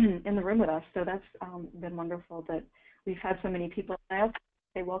in the room with us, so that's been wonderful that we've had so many people. I also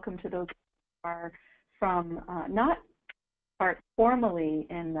say welcome to those who are from not part formally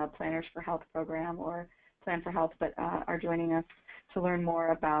in the Planners4Health program or Plan4Health, but are joining us to learn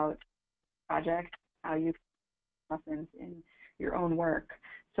more about projects, how you can lessons in your own work.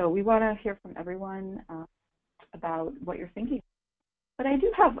 So we want to hear from everyone about what you're thinking. But I do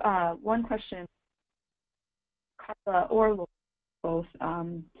have one question. Carla or Laura both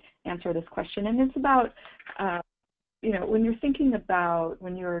answer this question, and it's about when you're thinking about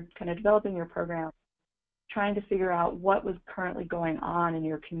when you're kind of developing your program, trying to figure out what was currently going on in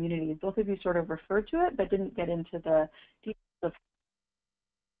your community. Both of you sort of referred to it, but didn't get into the details of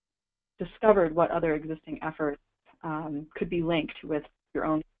discovered what other existing efforts could be linked with your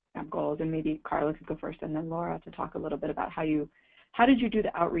own goals. And maybe Carla could go first, and then Laura to talk a little bit about how did you do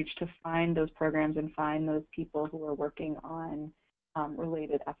the outreach to find those programs and find those people who are working on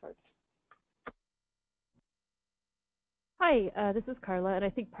related efforts. Hi, this is Carla, and I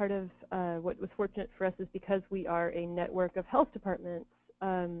think part of what was fortunate for us is because we are a network of health departments,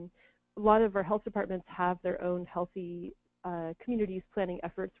 a lot of our health departments have their own healthy communities planning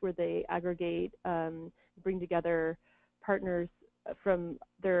efforts where they aggregate, bring together partners from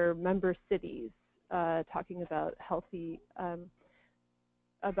their member cities talking about healthy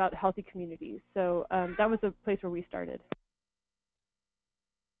communities. So that was a place where we started.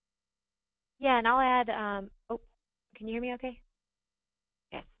 Yeah, and I'll add, oh, can you hear me okay?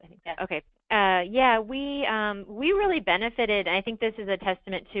 Yes, I think so. Okay. Yeah, we really benefited. I think this is a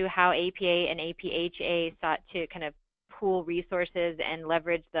testament to how APA and APHA sought to kind of pool resources and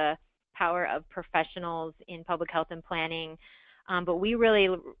leverage the power of professionals in public health and planning. But we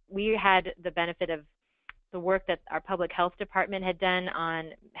had the benefit of the work that our public health department had done on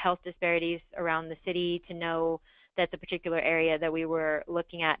health disparities around the city to know that the particular area that we were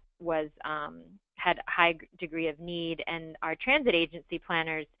looking at was had a high degree of need, and our transit agency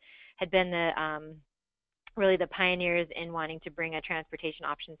planners had been really the pioneers in wanting to bring a transportation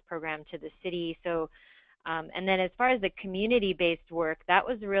options program to the city. So, and then as far as the community-based work, that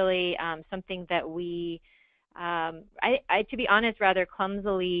was really something that we, to be honest, rather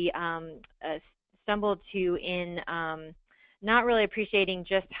clumsily stumbled to in not really appreciating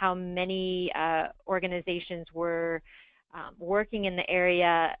just how many organizations were working in the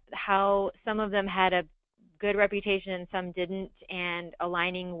area, how some of them had a good reputation and some didn't, and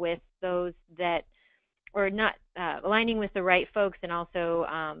aligning with those that, or not aligning with the right folks, and also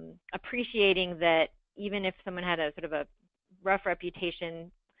appreciating that even if someone had a sort of a rough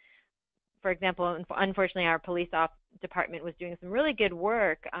reputation, for example, unfortunately our police department was doing some really good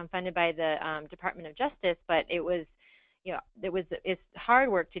work funded by the Department of Justice, but it was, it's hard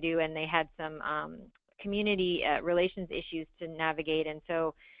work to do, and they had some community relations issues to navigate, and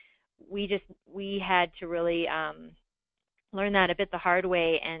so we had to really learn that a bit the hard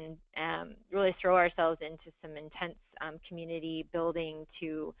way, and really throw ourselves into some intense community building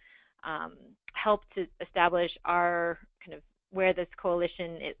to help to establish our kind of where this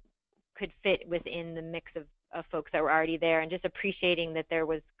coalition could fit within the mix of folks that were already there, and just appreciating that there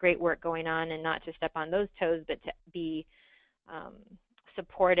was great work going on, and not to step on those toes, but to be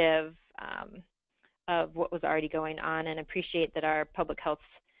supportive of what was already going on, and appreciate that our public health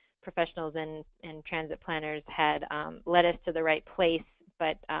professionals and transit planners had led us to the right place.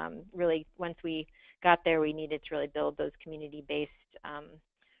 But really, once we got there, we needed to really build those community-based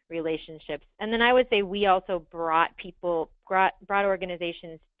relationships. And then I would say we also brought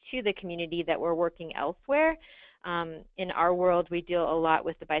organizations to the community that were working elsewhere. In our world, we deal a lot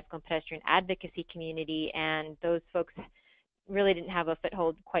with the bicycle and pedestrian advocacy community, and those folks really didn't have a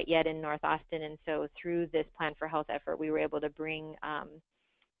foothold quite yet in North Austin. And so through this Plan for Health effort, we were able to bring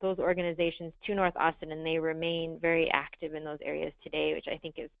those organizations to North Austin, and they remain very active in those areas today, which I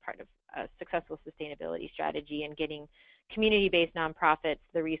think is part of a successful sustainability strategy, and getting community-based nonprofits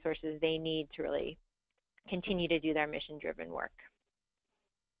the resources they need to really continue to do their mission-driven work.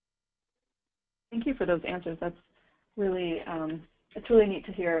 Thank you for those answers. That's really, it's really neat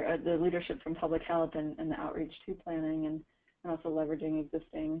to hear the leadership from public health and the outreach to planning, and also leveraging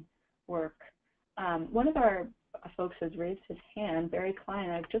existing work. One of our folks has raised his hand, Barry Klein.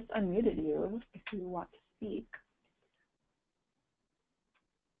 I've just unmuted you if you want to speak.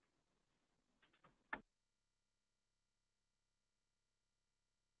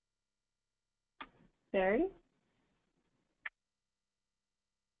 Barry?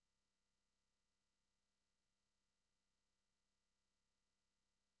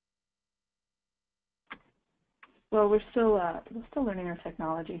 Well, we're still learning our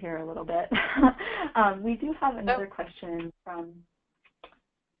technology here a little bit. We do have another question from.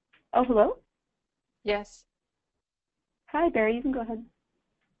 Oh, hello. Yes. Hi, Barry. You can go ahead.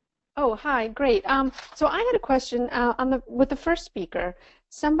 Oh, hi. Great. So I had a question with the first speaker.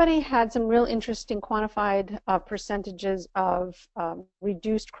 Somebody had some real interesting quantified percentages of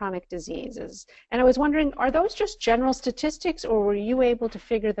reduced chronic diseases, and I was wondering, are those just general statistics, or were you able to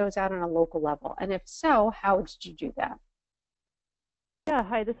figure those out on a local level? And if so, how did you do that? Yeah,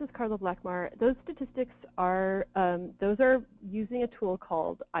 hi, this is Carla Blackmar. Those statistics are, those are using a tool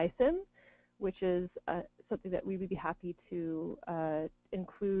called ISIM, which is something that we would be happy to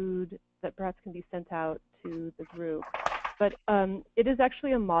include, that perhaps can be sent out to the group. But it is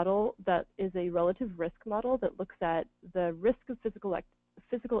actually a model that is a relative risk model that looks at the risk of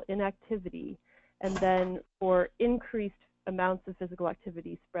physical inactivity, and then for increased amounts of physical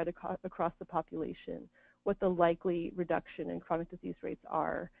activity spread across the population, what the likely reduction in chronic disease rates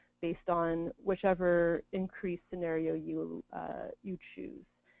are based on whichever increased scenario you choose.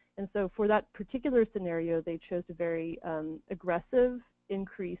 And so for that particular scenario, they chose a very aggressive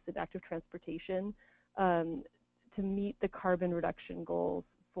increase in active transportation to meet the carbon reduction goals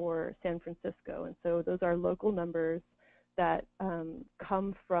for San Francisco. And so those are local numbers that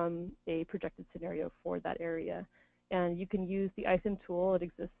come from a projected scenario for that area. And you can use the ISIM tool. It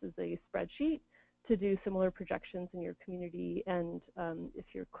exists as a spreadsheet to do similar projections in your community. And if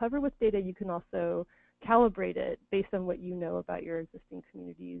you're clever with data, you can also calibrate it based on what you know about your existing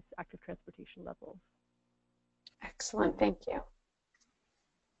community's active transportation levels. Excellent, thank you.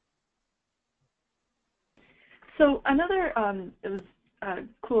 So another, it was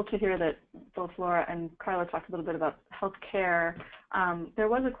cool to hear that both Laura and Carla talked a little bit about healthcare. There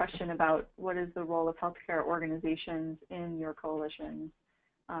was a question about what is the role of healthcare organizations in your coalition.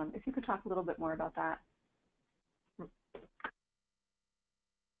 If you could talk a little bit more about that.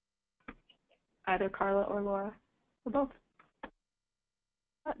 Either Carla or Laura, or both.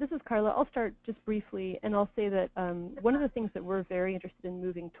 This is Carla. I'll start just briefly, and I'll say that one of the things that we're very interested in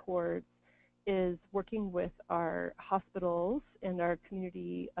moving towards is working with our hospitals and our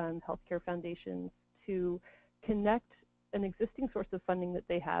community healthcare foundations to connect an existing source of funding that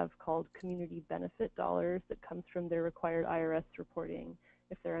they have called community benefit dollars that comes from their required IRS reporting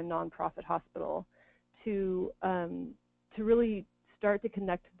if they're a nonprofit hospital, to to really start to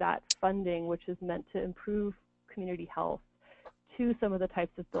connect that funding, which is meant to improve community health, to some of the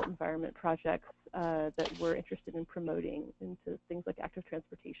types of built environment projects that we're interested in promoting, into things like active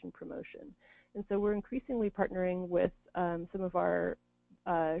transportation promotion. And so we're increasingly partnering with some of our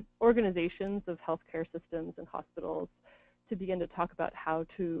organizations of healthcare systems and hospitals to begin to talk about how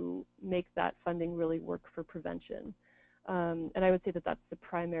to make that funding really work for prevention. And I would say that that's the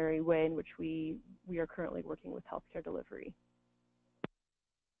primary way in which we are currently working with healthcare delivery.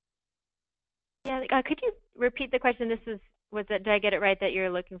 Yeah, could you repeat the question? Did I get it right that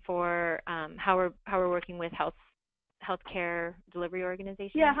you're looking for how we're working with healthcare delivery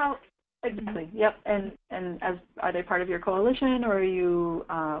organizations? Yeah, how exactly? Yep. And are they part of your coalition, or are you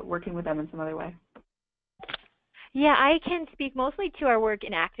working with them in some other way? Yeah, I can speak mostly to our work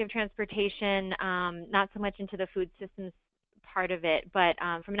in active transportation, not so much into the food systems part of it, but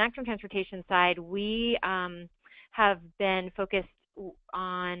from an active transportation side, we have been focused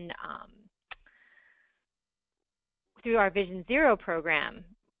on through our Vision Zero program,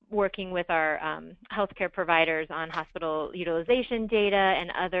 working with our healthcare providers on hospital utilization data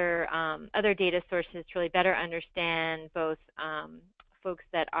and other data sources to really better understand both folks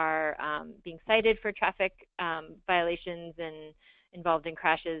that are being cited for traffic violations and involved in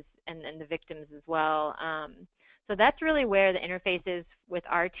crashes, and the victims as well. So that's really where the interface is with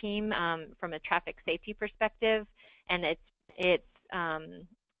our team from a traffic safety perspective, and it's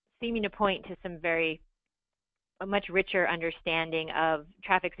seeming to point to a much richer understanding of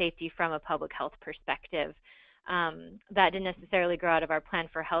traffic safety from a public health perspective. That didn't necessarily grow out of our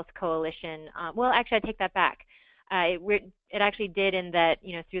Plan4Health coalition. Well, actually, I take that back. It actually did in that,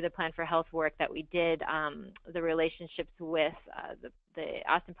 through the Plan4Health work that we did, the relationships with the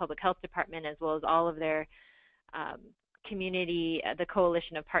Austin Public Health Department, as well as all of their community, the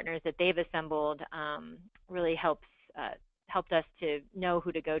coalition of partners that they've assembled, really helped us to know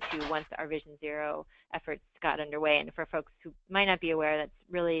who to go to once our Vision Zero efforts got underway. And for folks who might not be aware, that's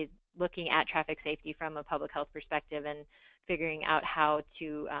really looking at traffic safety from a public health perspective and figuring out how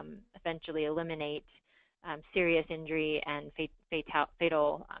to eventually eliminate serious injury and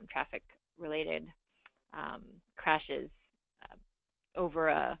fatal traffic-related crashes over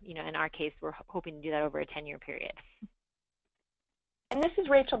in our case, we're hoping to do that over a 10-year period. And this is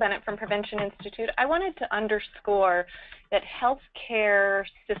Rachel Bennett from Prevention Institute. I wanted to underscore that healthcare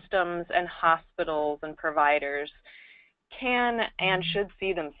systems and hospitals and providers can and should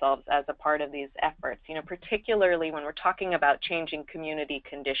see themselves as a part of these efforts, particularly when we're talking about changing community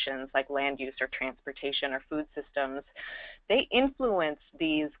conditions like land use or transportation or food systems. They influence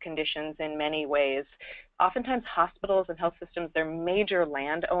these conditions in many ways. Oftentimes hospitals and health systems, they're major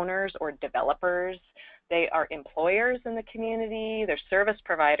landowners or developers. They are employers in the community, they're service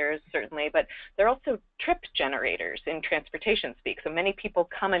providers certainly, but they're also trip generators in transportation speak. So many people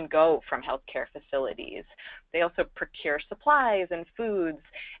come and go from healthcare facilities. They also procure supplies and foods,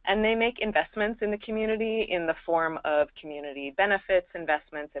 and they make investments in the community in the form of community benefits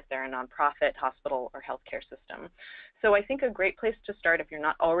investments if they're a nonprofit, hospital, or healthcare system. So I think a great place to start if you're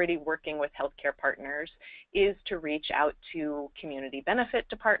not already working with healthcare partners is to reach out to community benefit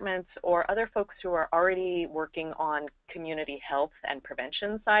departments or other folks who are already working on community health and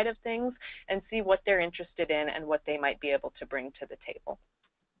prevention side of things and see what they're interested in and what they might be able to bring to the table.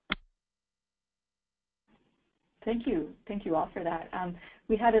 Thank you. Thank you all for that.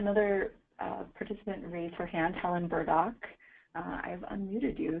 We had another participant raise her hand, Helen Burdock. I've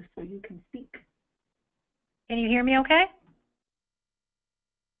unmuted you so you can speak. Can you hear me okay?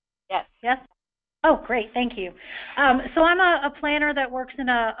 Yes. Yes? Oh, great, thank you. So I'm a planner that works in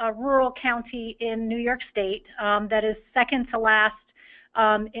a rural county in New York State that is second to last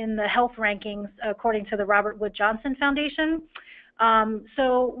in the health rankings according to the Robert Wood Johnson Foundation.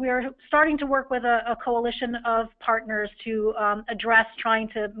 So we're starting to work with a coalition of partners to address trying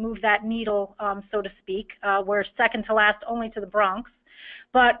to move that needle, so to speak. We're second to last only to the Bronx,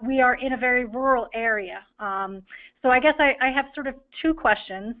 but we are in a very rural area. So I guess I have sort of two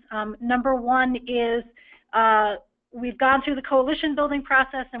questions. Number one is we've gone through the coalition building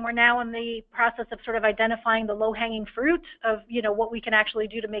process and we're now in the process of sort of identifying the low-hanging fruit of what we can actually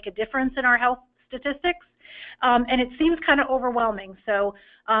do to make a difference in our health statistics. And it seems kind of overwhelming. So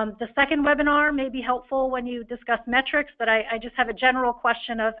the second webinar may be helpful when you discuss metrics, but I just have a general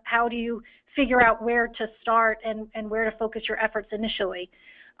question of how do you figure out where to start and where to focus your efforts initially.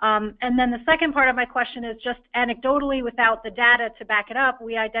 And then the second part of my question is just anecdotally, without the data to back it up,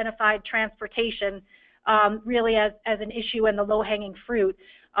 we identified transportation really as an issue and the low-hanging fruit.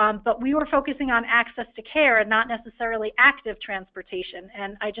 But we were focusing on access to care and not necessarily active transportation.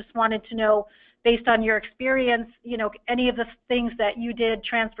 And I just wanted to know based on your experience, any of the things that you did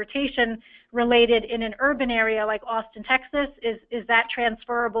transportation related in an urban area like Austin, Texas, is that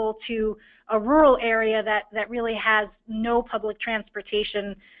transferable to a rural area that really has no public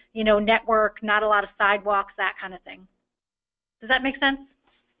transportation, network, not a lot of sidewalks, that kind of thing? Does that make sense?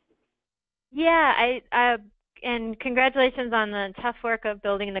 Yeah, and congratulations on the tough work of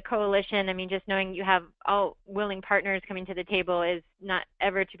building the coalition. I mean, just knowing you have all willing partners coming to the table is not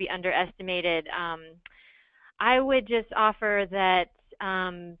ever to be underestimated. I would just offer that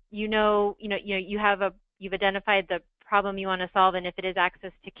you've identified the problem you want to solve, and if it is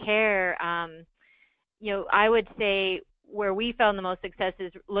access to care, I would say where we found the most success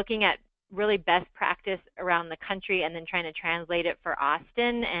is looking at really best practice around the country and then trying to translate it for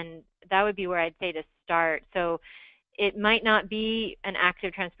Austin, and that would be where I'd say to start. So it might not be an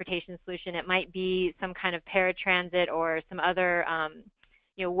active transportation solution. It might be some kind of paratransit or some other,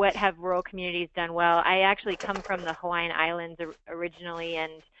 what have rural communities done well. I actually come from the Hawaiian Islands originally,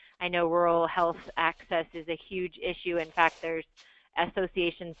 and I know rural health access is a huge issue. In fact, there's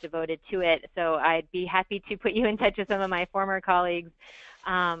associations devoted to it. So I'd be happy to put you in touch with some of my former colleagues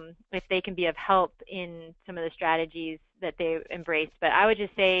if they can be of help in some of the strategies that they embraced. But I would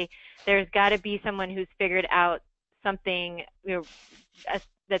just say there's got to be someone who's figured out something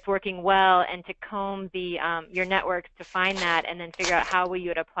that's working well, and to comb your networks to find that, and then figure out how you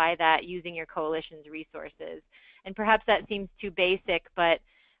would apply that using your coalition's resources. And perhaps that seems too basic, but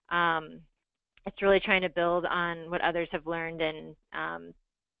it's really trying to build on what others have learned and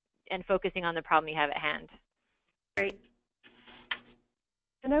focusing on the problem you have at hand. Great.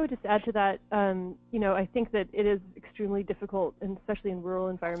 And I would just add to that, I think that it is extremely difficult, and especially in rural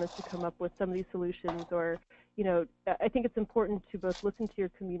environments, to come up with some of these solutions. Or, I think it's important to both listen to your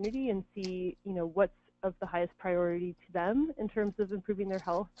community and see, what's of the highest priority to them in terms of improving their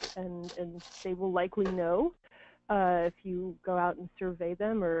health, and they will likely know if you go out and survey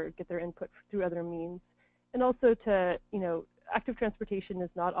them or get their input through other means. And also to, active transportation is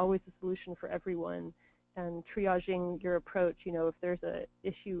not always a solution for everyone. And triaging your approach, if there's an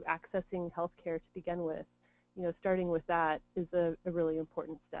issue accessing healthcare to begin with, starting with that is a really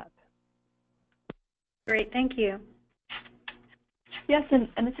important step. Great, thank you. Yes, and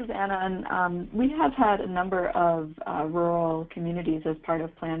this is Anna, and we have had a number of rural communities as part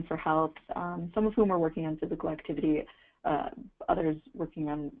of Plan4Health, some of whom are working on physical activity, others working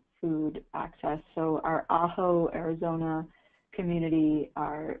on food access. So our Ajo, Arizona community,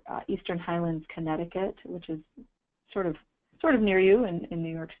 our Eastern Highlands, Connecticut, which is sort of near you in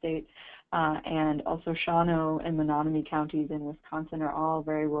New York State, and also Shawano and Menominee counties in Wisconsin are all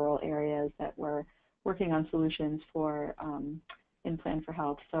very rural areas that we're working on solutions for in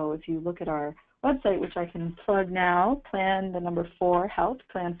Plan4Health. So if you look at our website, which I can plug now, Plan4Health,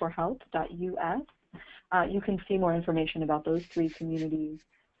 plan4health.us, you can see more information about those 3 communities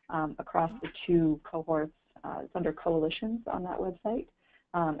across the 2 cohorts. It's under coalitions on that website.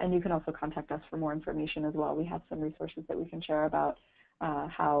 And you can also contact us for more information as well. We have some resources that we can share about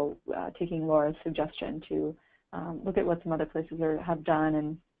how taking Laura's suggestion to look at what some other places have done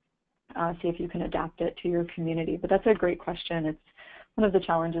and see if you can adapt it to your community. But that's a great question. It's one of the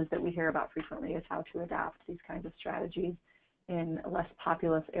challenges that we hear about frequently, is how to adapt these kinds of strategies in less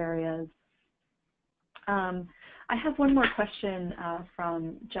populous areas. I have one more question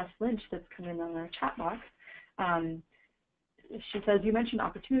from Jess Lynch that's come in on our chat box. She says, you mentioned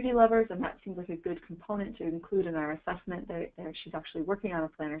opportunity levers, and that seems like a good component to include in our assessment. She's actually working on a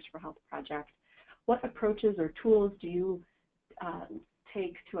Planners4Health project. What approaches or tools do you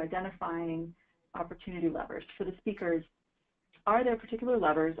take to identifying opportunity levers? For the speakers, are there particular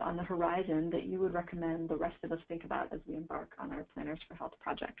levers on the horizon that you would recommend the rest of us think about as we embark on our Planners4Health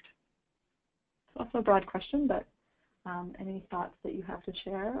project? It's also a broad question, but any thoughts that you have to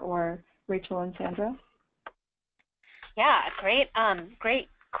share, or Rachel and Sandra? Yeah, great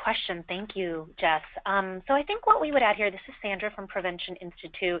question. Thank you, Jess. So I think what we would add here, this is Sandra from Prevention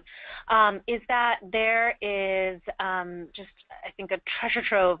Institute, is that there is just, I think, a treasure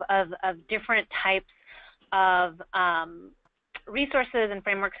trove of different types of resources and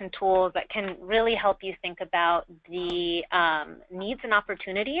frameworks and tools that can really help you think about the needs and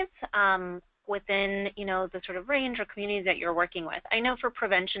opportunities within, the sort of range or communities that you're working with. I know for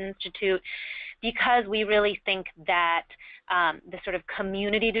Prevention Institute, because we really think that the sort of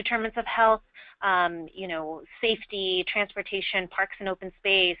community determinants of health, safety, transportation, parks and open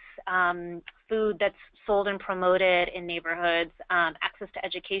space, food that's sold and promoted in neighborhoods, access to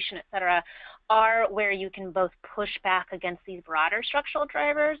education, et cetera, are where you can both push back against these broader structural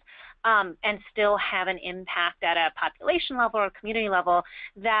drivers and still have an impact at a population level or community level,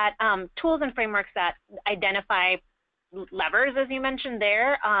 that tools and frameworks that identify levers, as you mentioned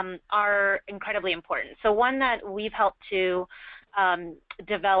there, are incredibly important. So one that we've helped to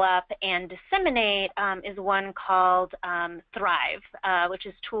develop and disseminate is one called Thrive, which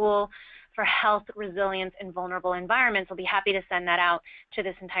is Tool for Health, Resilience, and Vulnerable Environments. I'll be happy to send that out to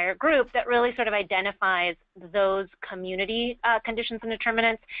this entire group, that really sort of identifies those community conditions and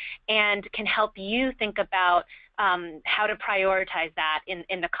determinants and can help you think about how to prioritize that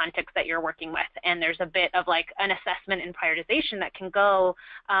in the context that you're working with. And there's a bit of like an assessment and prioritization that can go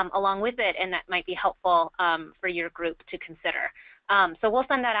along with it, and that might be helpful for your group to consider. So we'll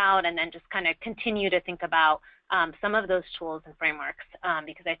send that out and then just kind of continue to think about some of those tools and frameworks,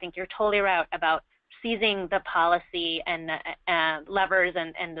 because I think you're totally right about seizing the policy and the levers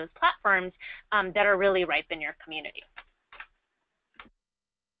and those platforms that are really ripe in your community.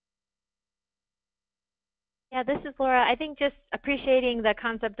 Yeah, this is Laura. I think just appreciating the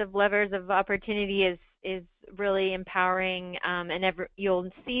concept of levers of opportunity is really empowering, and you'll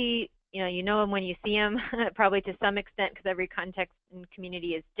see, you know them when you see them, probably to some extent, because every context and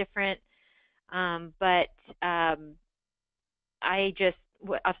community is different. But I just,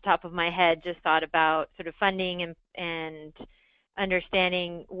 off the top of my head, just thought about sort of funding and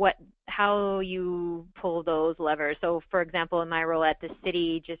understanding how you pull those levers. So, for example, in my role at the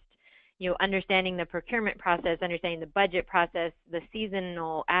city, just understanding the procurement process, understanding the budget process, the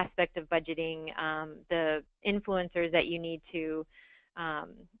seasonal aspect of budgeting, the influencers that you need to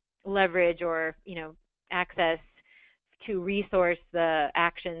leverage or access to resource the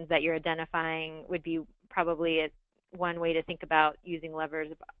actions that you're identifying would be probably one way to think about using levers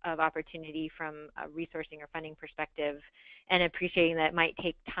of opportunity from a resourcing or funding perspective, and appreciating that it might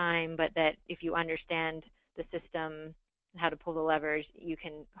take time, but that if you understand the system, how to pull the levers, you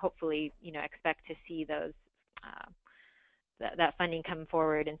can hopefully expect to see those that funding come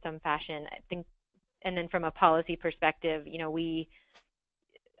forward in some fashion. I think, and then from a policy perspective,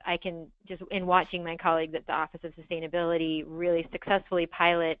 I can just, in watching my colleagues at the Office of Sustainability really successfully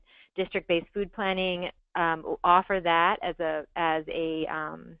pilot district-based food planning, offer that as a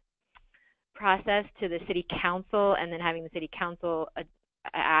process to the city council, and then having the city council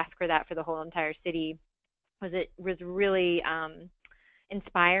ask for that for the whole entire city, was really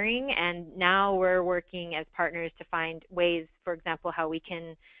inspiring. And now we're working as partners to find ways, for example, how we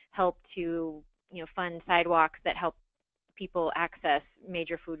can help to fund sidewalks that help people access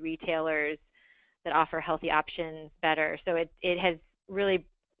major food retailers that offer healthy options better. So it has really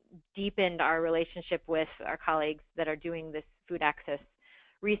deepened our relationship with our colleagues that are doing this food access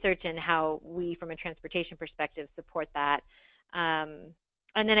research, and how we, from a transportation perspective, support that.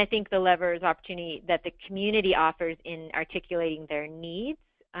 And then I think the levers opportunity that the community offers in articulating their needs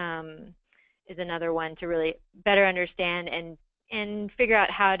is another one to really better understand and figure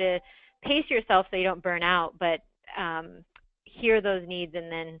out how to pace yourself so you don't burn out, but hear those needs and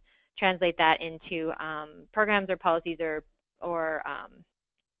then translate that into programs or policies or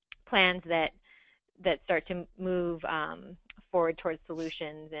plans that start to move forward towards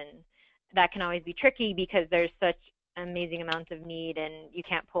solutions. And that can always be tricky because there's such amazing amounts of need, and you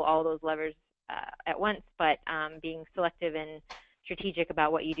can't pull all those levers at once, but being selective and strategic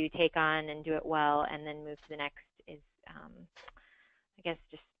about what you do take on and do it well and then move to the next is, I guess,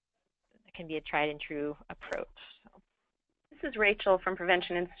 just can be a tried and true approach. So. This is Rachel from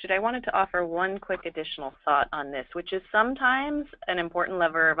Prevention Institute. I wanted to offer one quick additional thought on this, which is sometimes an important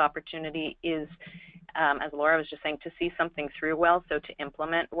lever of opportunity is, as Laura was just saying, to see something through well, so to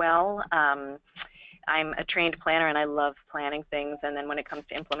implement well. I'm a trained planner and I love planning things, and then when it comes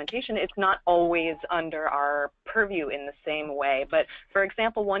to implementation, it's not always under our purview in the same way. But for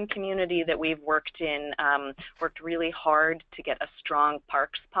example, one community that we've worked in worked really hard to get a strong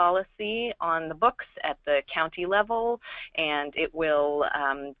parks policy on the books at the county level, and it will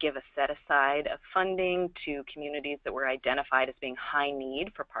give a set aside of funding to communities that were identified as being high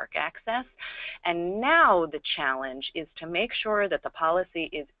need for park access. And now the challenge is to make sure that the policy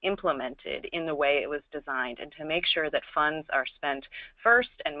is implemented in the way it was designed, and to make sure that funds are spent first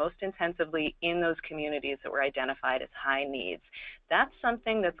and most intensively in those communities that were identified as high needs. That's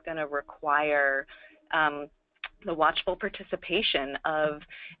something that's going to require the watchful participation of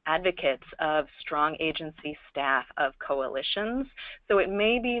advocates, of strong agency staff, of coalitions. So it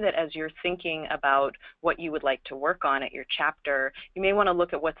may be that as you're thinking about what you would like to work on at your chapter, you may want to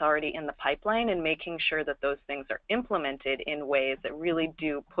look at what's already in the pipeline and making sure that those things are implemented in ways that really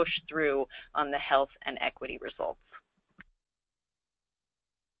do push through on the health and equity results.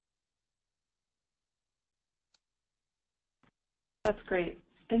 That's great.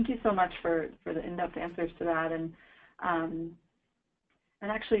 Thank you so much for the in-depth answers to that. And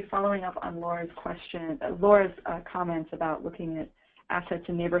actually following up on Laura's question, Laura's comments about looking at assets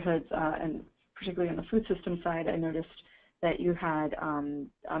in neighborhoods, and particularly on the food system side, I noticed that you had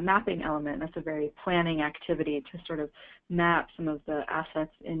a mapping element. That's a very planning activity to sort of map some of the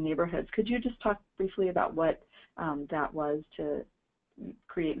assets in neighborhoods. Could you just talk briefly about what that was to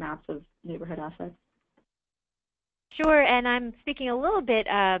create maps of neighborhood assets? Sure, and I'm speaking a little bit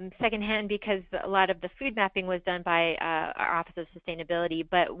secondhand because a lot of the food mapping was done by our Office of Sustainability,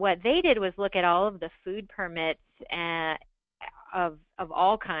 but what they did was look at all of the food permits of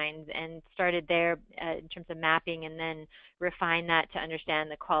all kinds and started there in terms of mapping, and then refine that to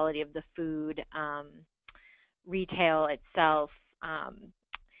understand the quality of the food retail itself.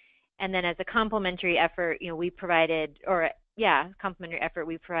 And then as a complementary effort, we provided, complementary effort,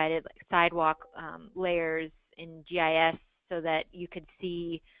 we provided like sidewalk layers in GIS so that you could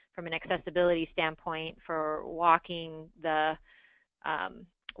see from an accessibility standpoint for walking the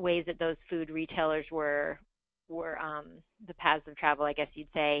ways that those food retailers were the paths of travel, I guess you'd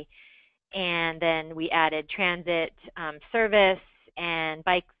say. And then we added transit service and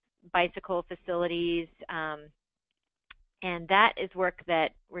bicycle facilities. And that is work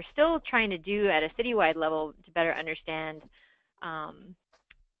that we're still trying to do at a citywide level to better understand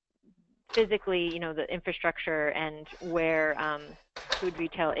physically, the infrastructure and where food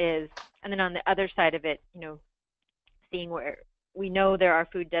retail is. And then on the other side of it, seeing where we know there are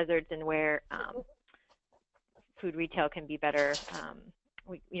food deserts and where food retail can be better,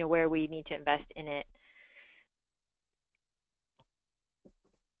 where we need to invest in it.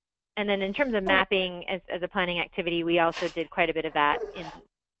 And then in terms of mapping as a planning activity, we also did quite a bit of that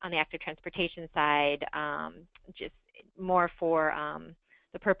on the active transportation side, just more for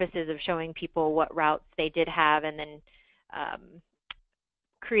the purposes of showing people what routes they did have, and then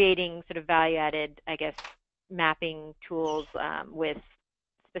creating sort of value-added, I guess, mapping tools with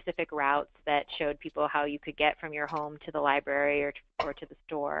specific routes that showed people how you could get from your home to the library or to the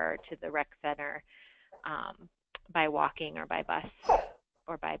store or to the rec center by walking or by bus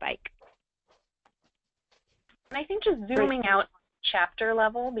or by bike. And I think just zooming out chapter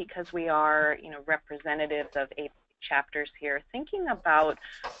level, because we are, representatives of chapters here, thinking about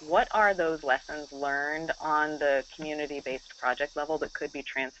what are those lessons learned on the community-based project level that could be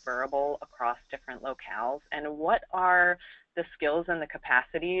transferable across different locales, and what are the skills and the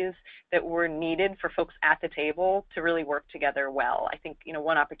capacities that were needed for folks at the table to really work together well. I think,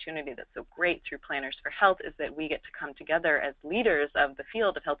 one opportunity that's so great through Planners for Health is that we get to come together as leaders of the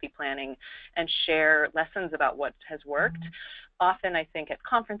field of healthy planning and share lessons about what has worked. Often, I think, at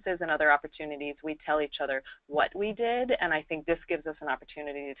conferences and other opportunities, we tell each other what we did, and I think this gives us an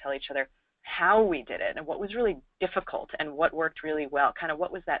opportunity to tell each other how we did it and what was really difficult and what worked really well, kind of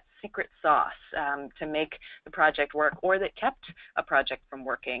what was that secret sauce to make the project work or that kept a project from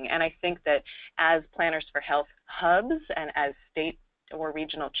working. And I think that as Planners for Health hubs and as state or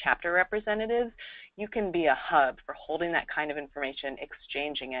regional chapter representatives, you can be a hub for holding that kind of information,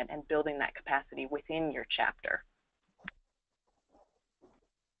 exchanging it, and building that capacity within your chapter.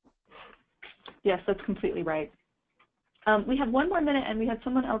 Yes, that's completely right. We have 1 more minute, and we had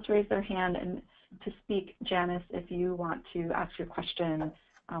someone else raise their hand and to speak. Janice, if you want to ask your question,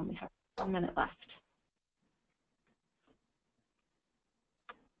 we have 1 minute left.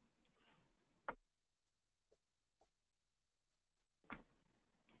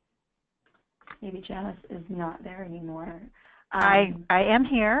 Maybe Janice is not there anymore. I am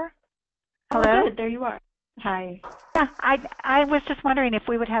here. Hello? Oh, good. There you are. Hi. Yeah, I was just wondering if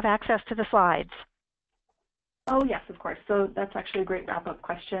we would have access to the slides. Oh, yes, of course. So that's actually a great wrap-up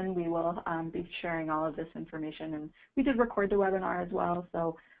question. We will be sharing all of this information, and we did record the webinar as well,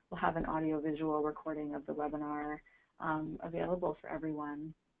 so we'll have an audio-visual recording of the webinar available for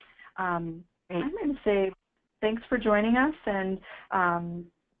everyone. I'm going to say thanks for joining us, and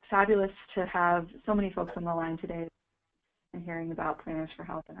fabulous to have so many folks on the line today and hearing about Planners for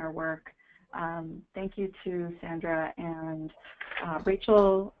Health and our work. Thank you to Sandra and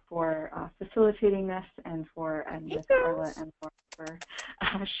Rachel for facilitating this, and Ms. Carla and for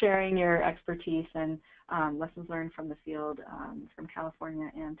sharing your expertise and lessons learned from the field from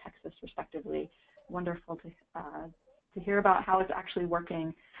California and Texas, respectively. wonderful to hear about how it's actually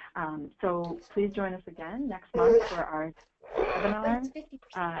working. So please join us again next month for our webinar,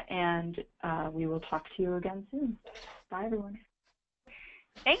 and we will talk to you again soon. Bye, everyone.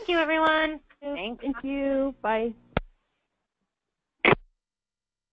 Thank you, everyone. Thank you. Bye.